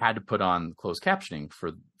I had to put on closed captioning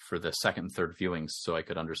for the second and third viewings so I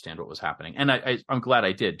could understand what was happening. And I'm glad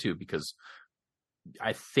I did, too, because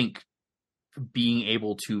I think being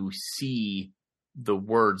able to see the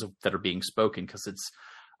words that are being spoken, because it's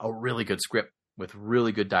a really good script with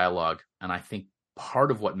really good dialogue. And I think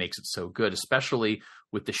part of what makes it so good, especially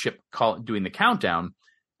with the ship doing the countdown,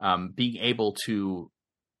 being able to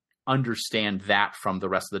understand that from the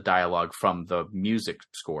rest of the dialogue from the music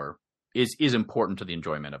score is important to the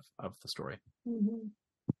enjoyment of the story. Mm-hmm.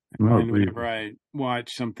 And whenever I watch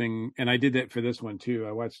something, and I did that for this one too,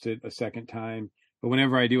 I watched it a second time, but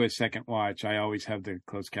whenever I do a second watch, I always have the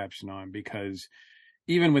closed caption on, because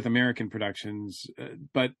even with American productions,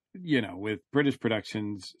 but with British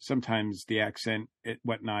productions, sometimes the accent,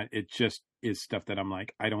 whatnot, it just is stuff that I'm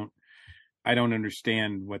like, I don't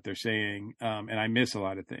understand what they're saying, and I miss a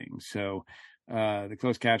lot of things. So the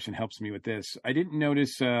closed caption helps me with this. I didn't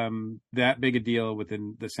notice that big a deal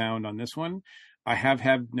within the sound on this one. I have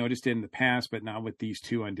noticed it in the past, but not with these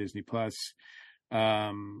two on Disney Plus.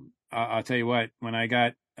 I'll tell you what, when I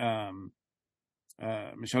got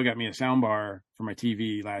Michelle got me a soundbar for my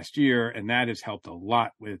TV last year, and that has helped a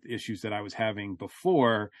lot with issues that I was having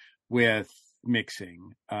before with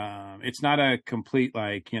mixing. It's not a complete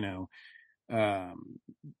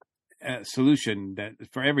solution that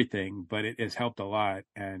for everything, but it has helped a lot.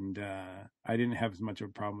 And I didn't have as much of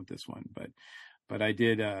a problem with this one, but I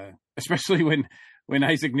did, especially when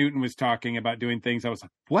Isaac Newton was talking about doing things, I was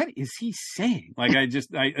like, what is he saying? Like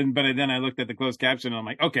but then I looked at the closed caption and I'm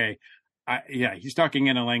like, okay, he's talking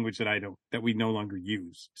in a language that we no longer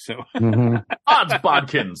use. So odds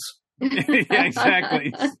bodkins. Yeah,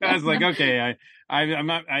 exactly. I was like, okay,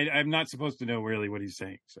 I'm not supposed to know really what he's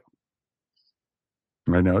saying. So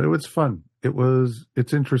I know, it was fun.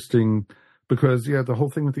 It's interesting because the whole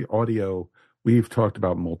thing with the audio, we've talked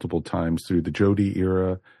about multiple times through the Jodie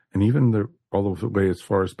era, and even all the way as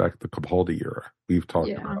far as back the Capaldi era. We've talked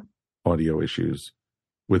about audio issues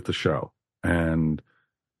with the show, and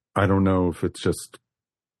I don't know if it's just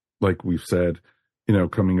like we've said,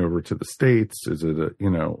 coming over to the States. Is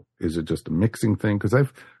it just a mixing thing? Because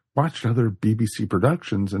I've watched other BBC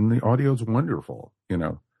productions and the audio's wonderful.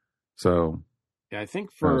 So yeah, I think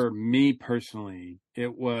for me personally,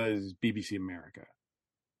 it was BBC America.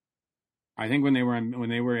 I think when they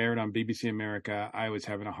were aired on BBC America, I was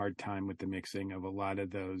having a hard time with the mixing of a lot of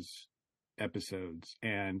those episodes.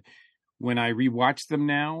 And when I rewatch them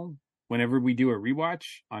now, whenever we do a rewatch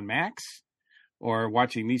on Max or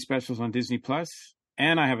watching these specials on Disney Plus,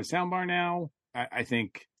 and I have a soundbar now, I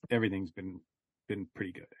think everything's been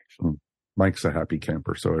pretty good, actually. Mike's a happy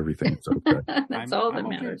camper, so everything's okay. That's all that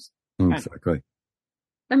matters. Okay. Exactly.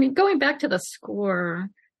 I mean, going back to the score,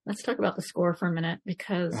 let's talk about the score for a minute,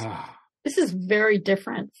 because this is very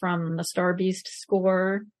different from the Star Beast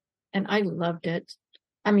score, and I loved it.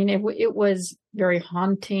 I mean, it was very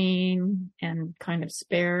haunting and kind of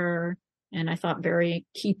spare, and I thought very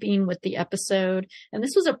keeping with the episode. And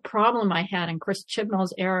this was a problem I had in Chris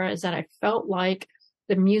Chibnall's era, is that I felt like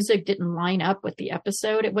the music didn't line up with the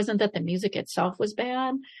episode. It wasn't that the music itself was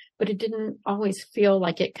bad, but it didn't always feel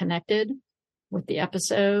like it connected with the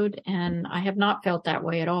episode. And I have not felt that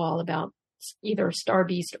way at all about either Star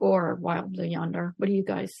Beast or Wild Blue Yonder. What do you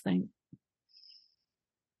guys think?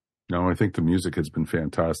 No, I think the music has been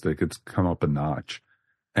fantastic. It's come up a notch.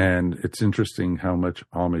 And it's interesting how much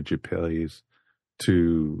homage it pays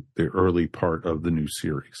to the early part of the new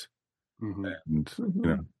series. Mm-hmm.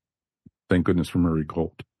 And, thank goodness for Murray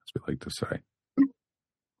Gold, as we like to say.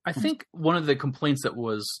 I think one of the complaints that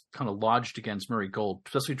was kind of lodged against Murray Gold,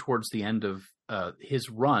 especially towards the end of his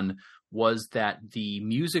run, was that the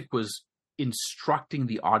music was instructing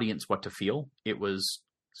the audience what to feel. It was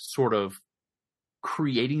sort of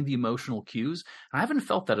creating the emotional cues. And I haven't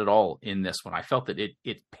felt that at all in this one. I felt that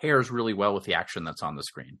it pairs really well with the action that's on the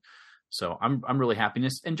screen. So I'm really happy.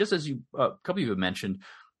 And just as a couple of you have mentioned,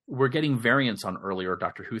 we're getting variants on earlier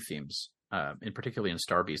Doctor Who themes. In particularly in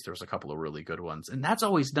Star Beast, there's a couple of really good ones. And that's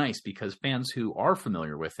always nice because fans who are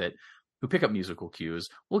familiar with it, who pick up musical cues,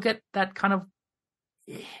 will get that kind of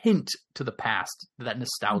hint to the past, that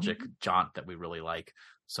nostalgic jaunt that we really like.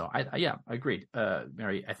 So I agreed.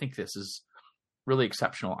 Mary, I think this is really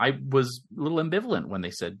exceptional. I was a little ambivalent when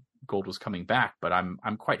they said Gold was coming back, but I'm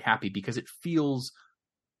quite happy because it feels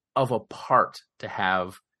of a part to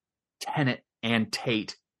have Tennant and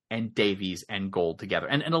Tate and Davies and Gold together,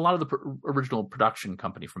 and a lot of the original production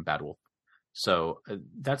company from Bad Wolf. So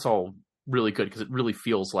that's all really good because it really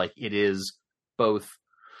feels like it is both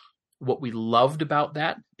what we loved about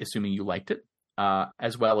that, assuming you liked it,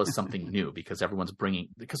 as well as something new, because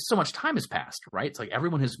because so much time has passed, right? It's like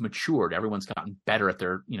everyone has matured. Everyone's gotten better at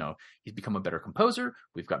their, he's become a better composer.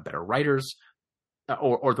 We've got better writers,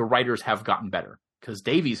 or the writers have gotten better because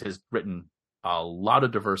Davies has written a lot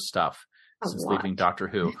of diverse stuff since leaving Doctor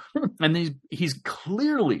Who. And he's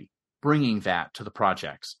clearly bringing that to the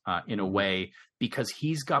projects in a way, because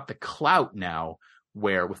he's got the clout now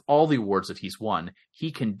where with all the awards that he's won,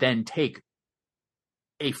 he can then take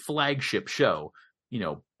a flagship show,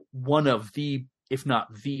 one of the, if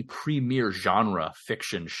not the premier genre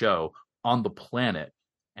fiction show on the planet,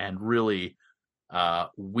 and really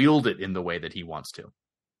wield it in the way that he wants to.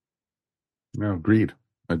 No,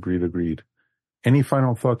 agreed. Any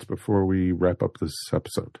final thoughts before we wrap up this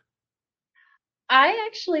episode? I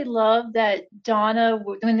actually love that Donna,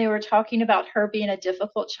 when they were talking about her being a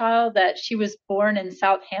difficult child, that she was born in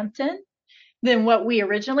Southampton than what we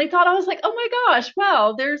originally thought. I was like, oh my gosh,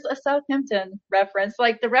 wow, there's a Southampton reference.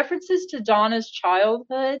 Like the references to Donna's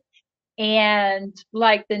childhood and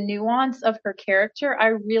like the nuance of her character, I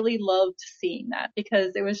really loved seeing that,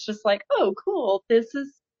 because it was just like, oh, cool. This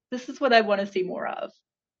is what I want to see more of.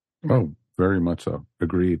 Oh, very much so.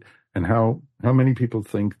 Agreed. And how many people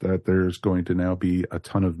think that there's going to now be a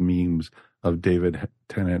ton of memes of David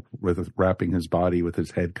Tennant wrapping his body with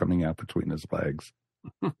his head coming out between his legs?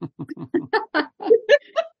 That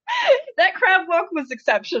crab walk was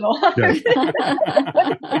exceptional. Yes.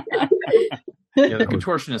 Yeah, the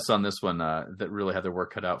contortionists on this one that really had their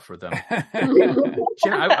work cut out for them.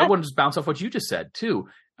 Jen, I want to just bounce off what you just said too.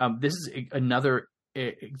 This is another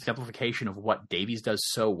exemplification of what Davies does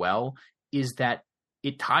so well, is that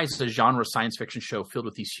it ties a genre science fiction show filled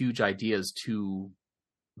with these huge ideas to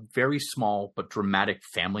very small but dramatic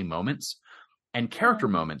family moments and character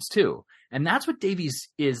moments too. And that's what Davies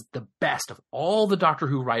is the best of all the Doctor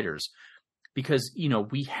Who writers, because, you know,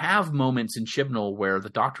 we have moments in Chibnall where the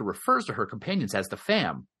Doctor refers to her companions as the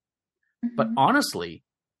fam, but honestly,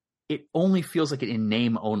 it only feels like it in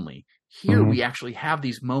name only. Here we actually have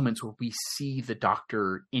these moments where we see the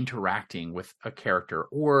Doctor interacting with a character,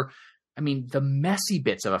 or, I mean, the messy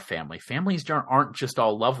bits of a family. Families aren't just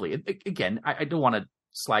all lovely. Again, I don't want to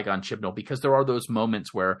slag on Chibnall, because there are those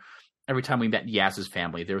moments where every time we met Yaz's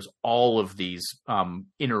family, there's all of these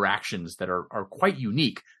interactions that are quite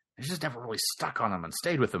unique. I just never really stuck on them and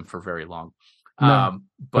stayed with them for very long. No,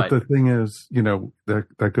 but the thing is, you know,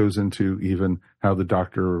 that goes into even how the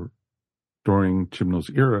Doctor during Chibnall's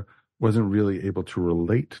era wasn't really able to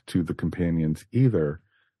relate to the companions either.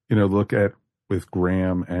 You know, look at with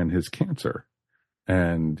Graham and his cancer.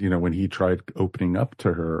 And, you know, when he tried opening up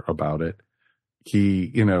to her about it,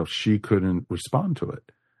 she couldn't respond to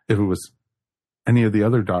it. If it was any of the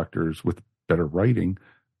other doctors with better writing,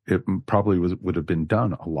 it probably would have been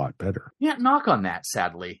done a lot better. Yeah, knock on that,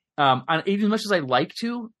 sadly. Even as much as I like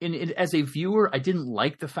to, as a viewer, I didn't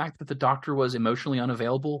like the fact that the Doctor was emotionally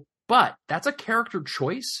unavailable, but that's a character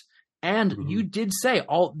choice. And you did say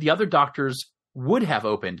all the other doctors would have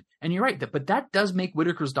opened, and you're right, but that does make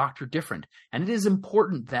Whittaker's Doctor different. And it is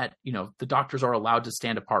important that, you know, the doctors are allowed to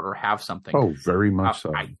stand apart or have something. Oh, very much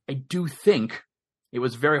so. I do think it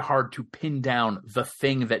was very hard to pin down the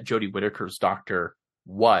thing that Jodie Whittaker's Doctor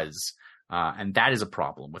was. And that is a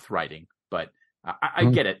problem with writing. But I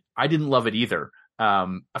get it. I didn't love it either,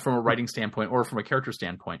 from a writing standpoint or from a character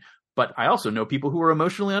standpoint. But I also know people who are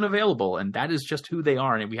emotionally unavailable, and that is just who they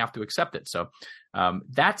are, and we have to accept it. So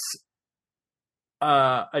that's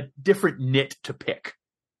a different knit to pick.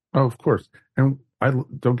 Oh, of course. And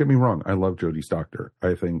don't get me wrong, I love Jodie's Doctor.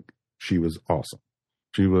 I think she was awesome.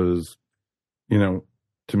 She was, you know,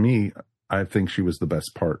 to me, I think she was the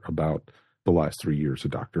best part about the last 3 years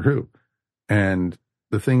of Doctor Who. And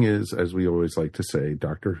the thing is, as we always like to say,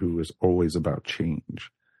 Doctor Who is always about change.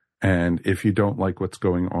 And if you don't like what's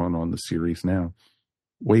going on the series now,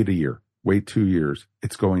 wait a year, wait 2 years.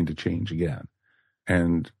 It's going to change again.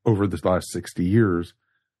 And over the last 60 years,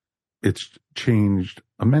 it's changed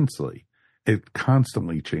immensely. It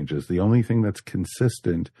constantly changes. The only thing that's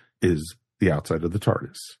consistent is the outside of the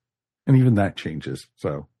TARDIS. And even that changes.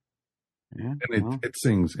 So, yeah, and it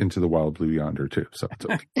sings Into the Wild Blue Yonder too. So it's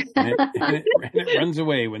okay. and it runs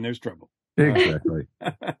away when there's trouble. Exactly.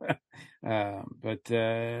 I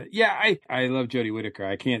love Jodie Whittaker.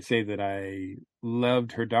 I can't say that I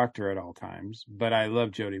loved her Doctor at all times, but I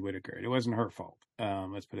love Jodie Whittaker. It wasn't her fault.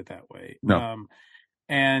 Let's put it that way. No.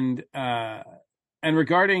 And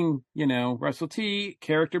regarding, you know, Russell T,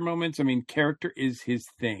 character moments, I mean, character is his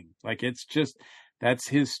thing. Like, it's just, that's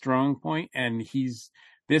his strong point. And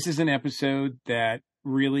this is an episode that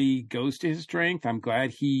really goes to his strength. I'm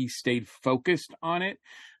glad he stayed focused on it.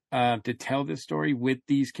 To tell this story with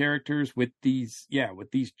these characters, with these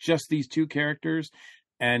two characters,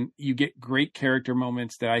 and you get great character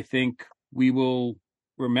moments that I think we will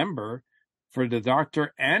remember for the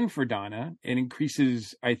Doctor and for Donna. It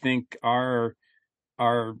increases, I think, our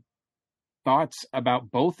thoughts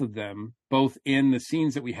about both of them, both in the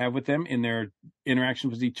scenes that we have with them, in their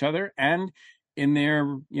interactions with each other, and in their,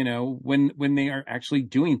 you know, when they are actually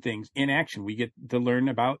doing things in action. We get to learn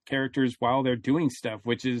about characters while they're doing stuff,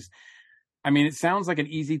 which is, I mean, it sounds like an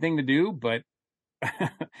easy thing to do, but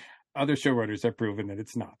other showrunners have proven that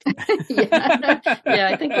it's not. Yeah,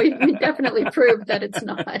 I think we definitely proved that it's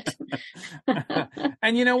not.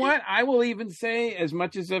 And you know what? I will even say, as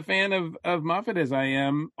much as a fan of Moffat as I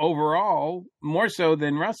am, overall, more so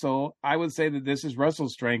than Russell, I would say that this is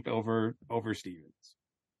Russell's strength over Stevens.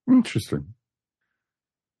 Interesting.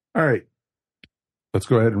 All right. Let's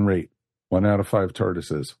go ahead and rate. 1 out of 5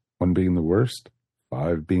 TARDISes. 1 being the worst,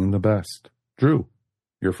 5 being the best. Drew,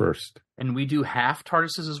 you're first. And we do half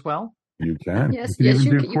TARDISes as well? You can. Yes, you can you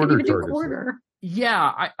even can do quarter even do TARDISes. quarter.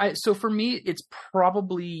 Yeah, so for me, it's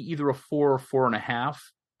probably either a 4 or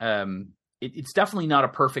 4.5. It's definitely not a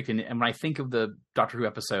perfect, and when I think of the Doctor Who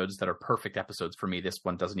episodes that are perfect episodes for me, this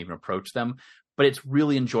one doesn't even approach them, but it's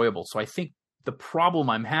really enjoyable. So I think the problem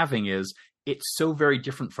I'm having is it's so very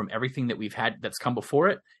different from everything that we've had that's come before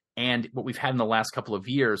it and what we've had in the last couple of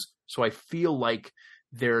years. So I feel like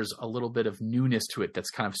there's a little bit of newness to it that's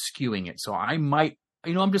kind of skewing it. So I might,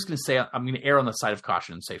 I'm just going to say, I'm going to err on the side of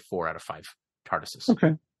caution and say 4 out of 5 TARDISes.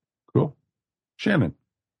 Okay, cool. Shannon.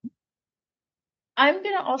 I'm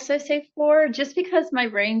going to also say 4, just because my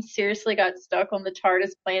brain seriously got stuck on the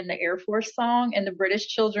TARDIS playing the Air Force song and the British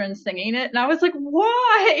children singing it. And I was like,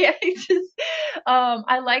 why?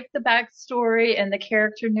 I liked the backstory and the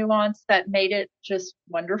character nuance that made it just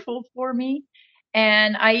wonderful for me.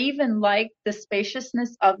 And I even liked the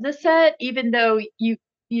spaciousness of the set, even though you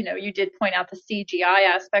did point out the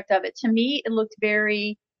CGI aspect of it. To me, it looked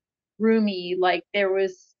very roomy, like there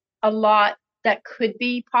was a lot that could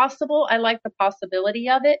be possible. I like the possibility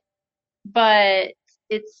of it, but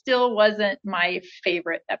it still wasn't my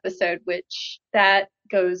favorite episode, which that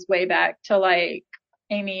goes way back to like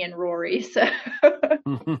Amy and Rory. So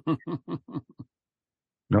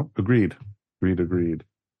No, agreed.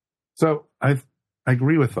 So I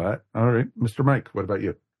agree with that. All right, Mr. Mike, what about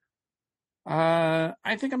you?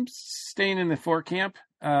 I think I'm staying in the 4 camp.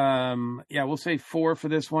 We'll say 4 for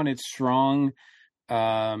this one. It's strong.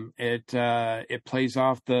 It plays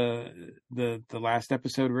off the last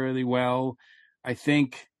episode really well. I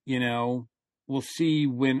think, we'll see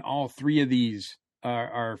when all 3 of these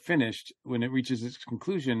are finished, when it reaches its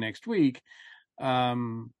conclusion next week.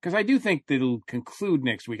 Cause I do think that it'll conclude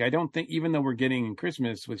next week. I don't think, even though we're getting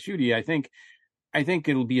Christmas with Shooty, I think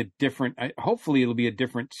it'll be a different, hopefully it'll be a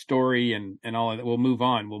different story and all of that. We'll move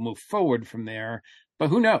on. We'll move forward from there. But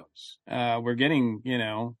who knows? We're getting,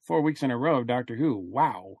 4 weeks in a row of Doctor Who.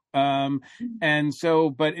 Wow. And so,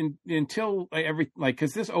 but until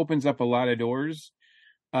cause this opens up a lot of doors,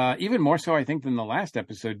 even more so, I think, than the last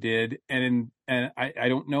episode did. And I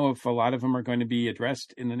don't know if a lot of them are going to be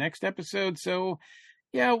addressed in the next episode. So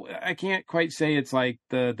yeah, I can't quite say it's like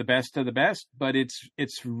the best of the best, but it's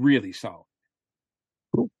really solid.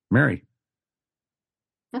 Cool. Mary.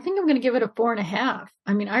 I think I'm going to give it a 4.5.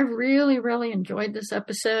 I mean, I really, really enjoyed this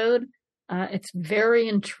episode. It's very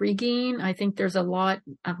intriguing. I think there's a lot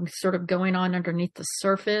sort of going on underneath the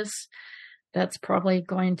surface that's probably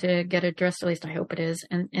going to get addressed, at least I hope it is,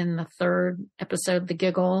 in the 3rd episode, The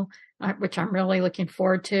Giggle, which I'm really looking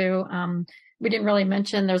forward to. We didn't really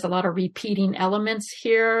mention there's a lot of repeating elements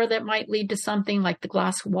here that might lead to something like the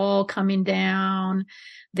glass wall coming down,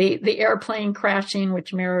 the airplane crashing,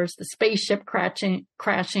 which mirrors the spaceship crashing,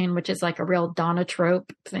 which is like a real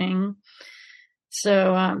Donatrope thing.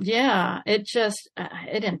 So, it just,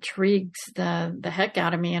 it intrigues the heck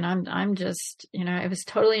out of me. And I'm just, it was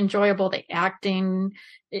totally enjoyable. The acting,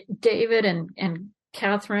 David and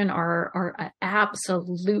Catherine are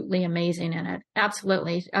absolutely amazing in it.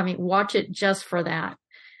 Absolutely. I mean, watch it just for that.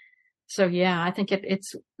 So yeah, I think it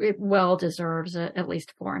well deserves at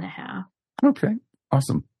least 4.5. Okay.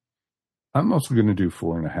 Awesome. I'm also going to do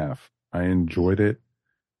 4.5. I enjoyed it.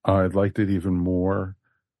 I liked it even more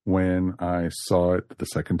when I saw it the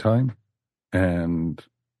second time. And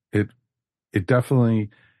it definitely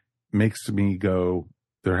makes me go,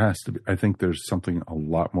 there has to be, I think there's something a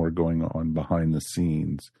lot more going on behind the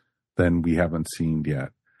scenes than we haven't seen yet.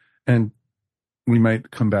 And we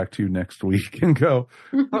might come back to you next week and go,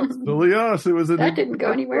 oh, silly us. It was that didn't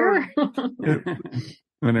go anywhere.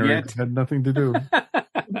 When Eric had nothing to do.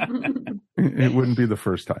 It wouldn't be the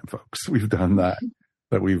first time, folks. We've done that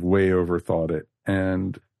we've way overthought it.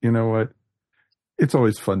 And you know what? It's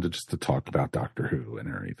always fun to talk about Doctor Who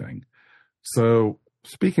and everything. So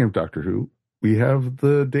speaking of Doctor Who, we have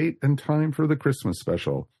the date and time for the Christmas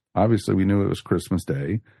special. Obviously, we knew it was Christmas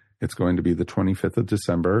Day. It's going to be the 25th of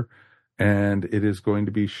December, and it is going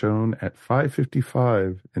to be shown at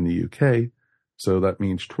 5:55 in the UK. So that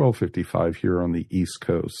means 12:55 here on the East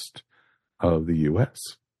Coast of the US.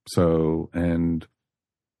 So, and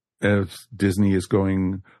as Disney is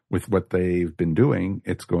going with what they've been doing,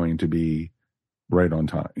 it's going to be right on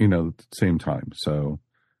time, same time. So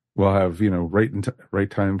we'll have,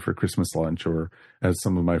 right time for Christmas lunch, or as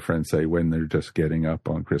some of my friends say, when they're just getting up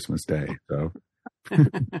on Christmas Day. So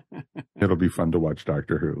it'll be fun to watch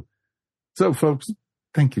Doctor Who. So folks,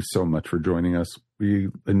 thank you so much for joining us. We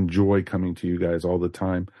enjoy coming to you guys all the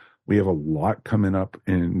time. We have a lot coming up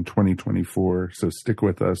in 2024, so stick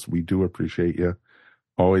with us. We do appreciate you.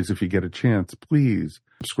 Always, if you get a chance, please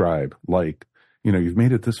subscribe, like. You've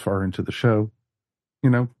made it this far into the show.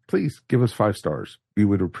 Please give us 5 stars. We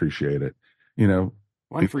would appreciate it.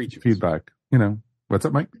 One for each of us. Feedback. What's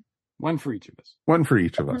up, Mike? One for each of us. One for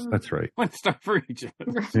each of us. That's right. 1 star for each of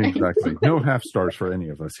us. Exactly. No half stars for any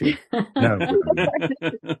of us here. No.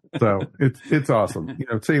 So it's awesome.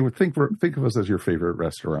 Think of us as your favorite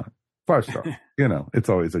restaurant. 5 stars. It's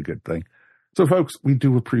always a good thing. So folks, we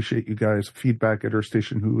do appreciate you guys. Feedback at our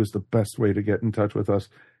station who is the best way to get in touch with us.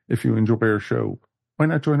 If you enjoy our show, why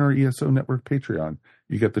not join our ESO Network Patreon?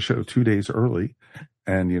 You get the show 2 days early.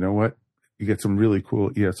 And you know what? You get some really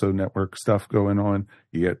cool ESO Network stuff going on.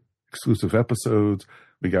 You get exclusive episodes.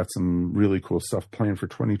 We got some really cool stuff planned for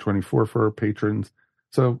 2024 for our patrons.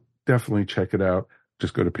 So definitely check it out.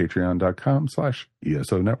 Just go to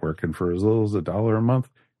patreon.com/ESO Network. And for as little as $1 a month,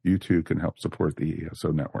 you too can help support the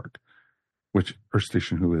ESO Network, which our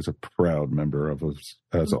station who is a proud member of us,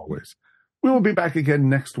 as always. We will be back again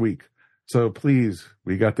next week. So please,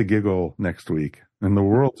 we got the giggle next week. And the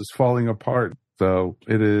world is falling apart. So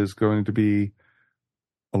it is going to be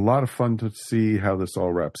a lot of fun to see how this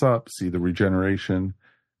all wraps up, see the regeneration.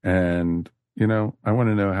 And, I want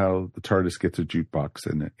to know how the TARDIS gets a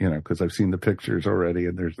jukebox in it, because I've seen the pictures already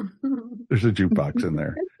and there's a jukebox in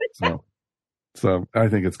there. So I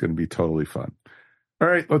think it's going to be totally fun. All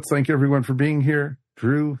right. Let's thank everyone for being here.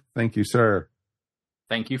 Drew, thank you, sir.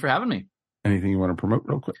 Thank you for having me. Anything you want to promote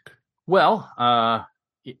real quick? Well,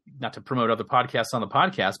 not to promote other podcasts on the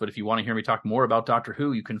podcast, but if you want to hear me talk more about Doctor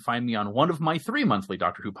Who, you can find me on one of my 3 monthly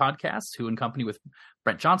Doctor Who podcasts, Who in Company with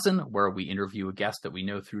Brent Johnson, where we interview a guest that we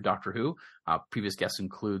know through Doctor Who. Previous guests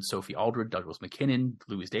include Sophie Aldred, Douglas McKinnon,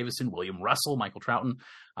 Louise Davison, William Russell, Michael Troughton.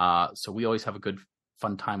 So we always have a good,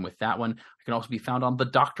 fun time with that one. I can also be found on the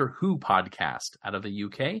Doctor Who podcast out of the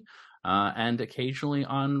UK. And occasionally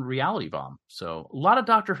on Reality Bomb. So a lot of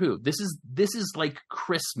Doctor Who. This is like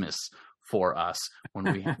Christmas for us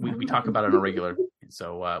when we talk about it on a regular.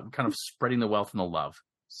 So we're kind of spreading the wealth and the love.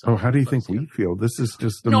 So, how do you think we feel? This is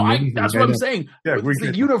just amazing. That's what I'm saying. Yeah, it's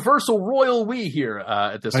the universal royal we here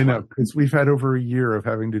at this point. I know, because we've had over a year of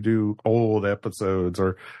having to do old episodes,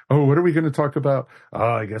 or what are we going to talk about?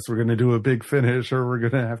 I guess we're going to do a big finish, or we're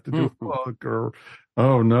going to have to do a book, or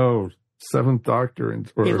no. 7th Doctor.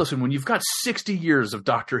 Hey, listen, when you've got 60 years of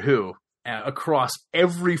Doctor Who across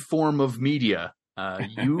every form of media,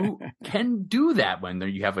 you can do that when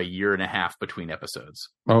you have a year and a half between episodes.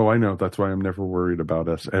 Oh, I know. That's why I'm never worried about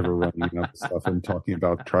us ever running out of stuff and talking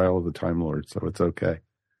about Trial of the Time Lord. So it's okay.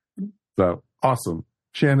 So awesome.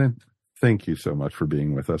 Shannon, thank you so much for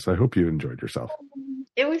being with us. I hope you enjoyed yourself.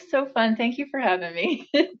 It was so fun. Thank you for having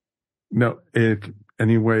me. No,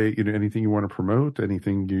 anyway, anything you want to promote?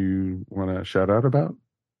 Anything you want to shout out about?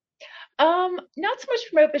 Not so much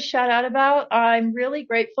promote, but shout out about. I'm really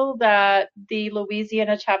grateful that the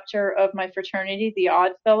Louisiana chapter of my fraternity, the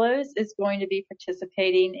Odd Fellows, is going to be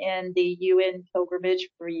participating in the UN Pilgrimage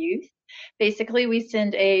for Youth. Basically, we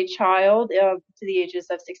send a child to the ages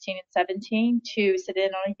of 16 and 17 to sit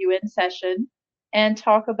in on a UN session and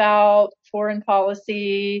talk about foreign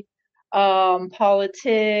policy,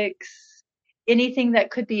 politics, anything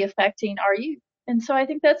that could be affecting our youth. And so I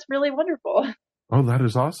think that's really wonderful. Oh, that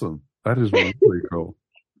is awesome. That is really cool.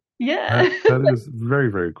 Yeah. That is very,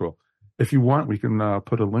 very cool. If you want, we can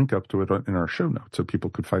put a link up to it in our show notes so people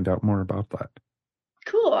could find out more about that.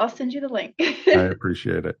 Cool. I'll send you the link. I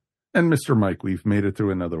appreciate it. And Mr. Mike, we've made it through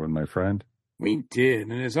another one, my friend. We did.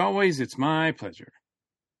 And as always, it's my pleasure.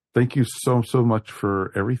 Thank you so, so much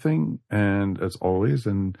for everything. And as always,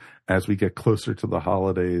 and as we get closer to the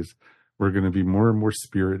holidays, we're going to be more and more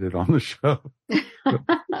spirited on the show.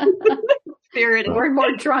 Spirited. We're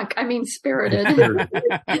more drunk. I mean, spirited.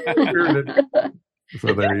 Spirited.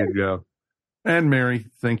 So there you go. And Mary,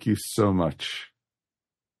 thank you so much.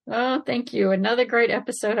 Oh, thank you. Another great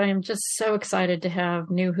episode. I am just so excited to have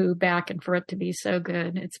New Who back and for it to be so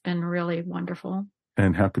good. It's been really wonderful.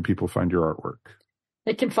 And how can people find your artwork?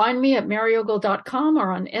 They can find me at maryogle.com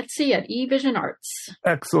or on Etsy at eVision Arts.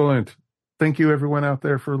 Excellent. Thank you, everyone out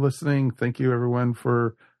there, for listening. Thank you, everyone,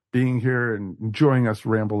 for being here and enjoying us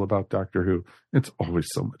ramble about Doctor Who. It's always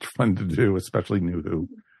so much fun to do, especially New Who.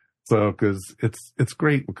 So, because it's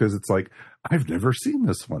great, because it's like, I've never seen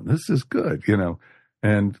this one. This is good,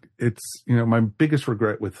 And it's, you know, my biggest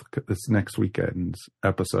regret with this next weekend's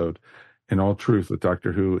episode, in all truth, with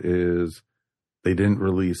Doctor Who is they didn't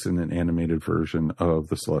release an animated version of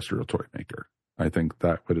the Celestial Toymaker. I think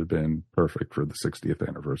that would have been perfect for the 60th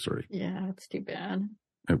anniversary. Yeah, it's too bad.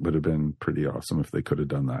 It would have been pretty awesome if they could have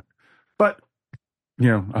done that. But, you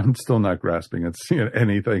know, I'm still not grasping at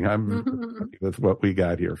anything. I'm happy with what we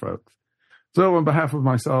got here, folks. So on behalf of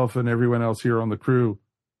myself and everyone else here on the crew,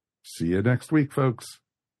 see you next week, folks.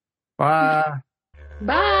 Bye.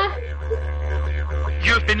 Bye.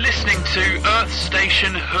 You have been listening to Earth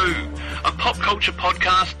Station Who, a pop culture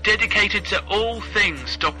podcast dedicated to all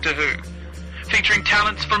things Doctor Who, featuring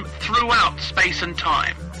talents from throughout space and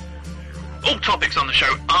time. All topics on the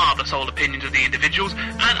show are the sole opinions of the individuals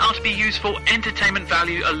and are to be used for entertainment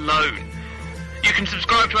value alone. You can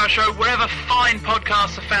subscribe to our show wherever fine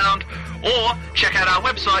podcasts are found, or check out our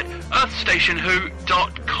website,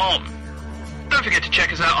 earthstationwho.com. Don't forget to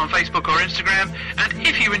check us out on Facebook or Instagram, and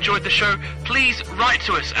if you enjoyed the show, please write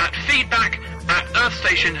to us at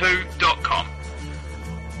feedback@earthstationwho.com.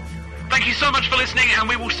 Thank you so much for listening, and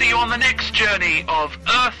we will see you on the next journey of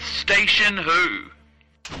Earth Station Who.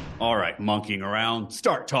 All right, monkeying around,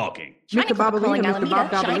 start talking. Mr. Bobalina, Mr.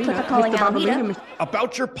 Bob Dabalina, Mr. Bobalina.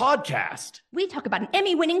 About your podcast. We talk about an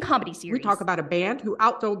Emmy-winning comedy series. We talk about a band who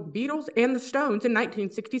outsold the Beatles and the Stones in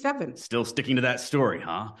 1967. Still sticking to that story,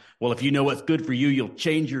 huh? Well, if you know what's good for you, you'll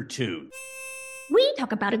change your tune. We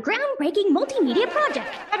talk about a groundbreaking multimedia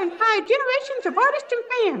project that inspired generations of artists and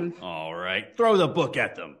fans. All right, throw the book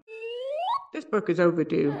at them. This book is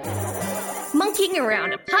overdue. Monkeying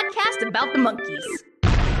Around, a podcast about the monkeys.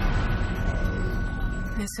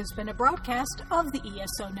 This has been a broadcast of the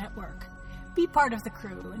ESO Network. Be part of the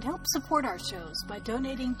crew and help support our shows by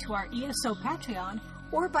donating to our ESO Patreon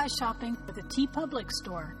or by shopping at the TeePublic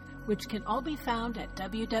store, which can all be found at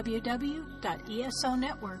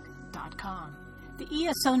www.esonetwork.com. The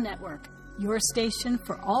ESO Network, your station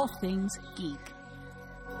for all things geek.